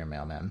 Buzz Like Your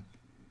Mailman.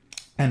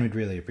 And we'd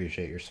really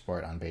appreciate your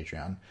support on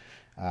Patreon.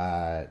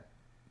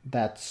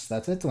 That's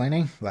it,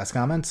 Delaney. Last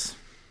comments?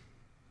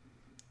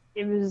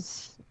 It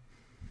was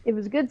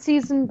a good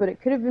season, but it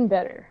could have been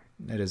better.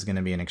 It is going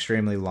to be an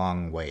extremely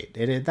long wait.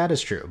 That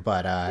is true,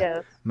 but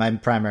my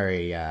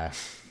primary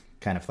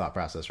kind of thought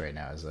process right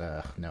now is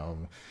no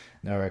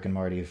Rick and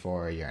Morty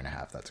for a year and a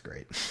half. That's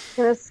great. It's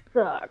gonna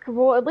suck.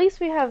 Well, at least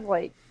we have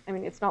like, I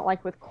mean, it's not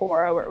like with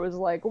Korra where it was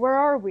like, where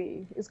are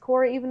we? Is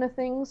Korra even a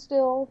thing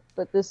still?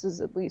 But this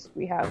is, at least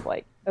we have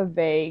like a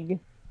vague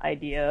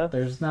idea.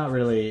 There's not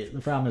really, the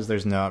problem is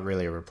there's not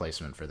really a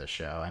replacement for the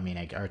show. I mean,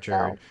 like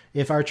Archer,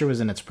 if Archer was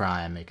in its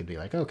prime, it could be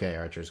like, okay,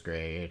 Archer's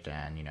great,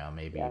 and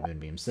maybe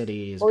Moonbeam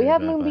City is well, good. We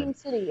have Moonbeam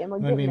City, and we're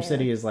Moonbeam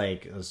City is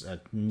like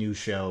a new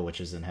show which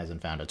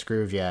hasn't found its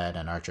groove yet,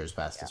 and Archer's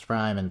past its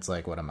prime, and it's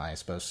like, what am I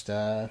supposed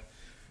to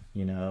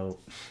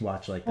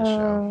watch like this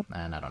show?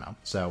 And I don't know.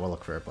 So we'll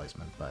look for a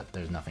replacement, but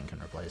there's nothing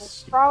can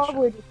replace.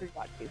 Probably just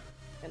rewatch season,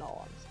 in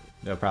all honesty.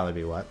 It'll probably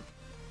be what?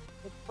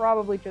 We'll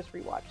probably just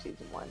rewatch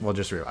season 1. We'll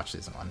just rewatch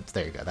season 1.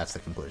 There you go. That's the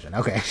conclusion.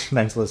 Okay.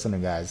 Thanks for listening,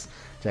 guys.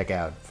 Check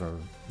out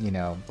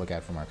look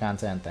out for more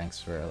content. Thanks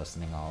for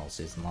listening all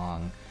season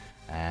long.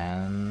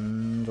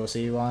 And we'll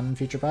see you on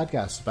future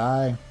podcasts.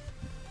 Bye.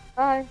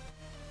 Bye.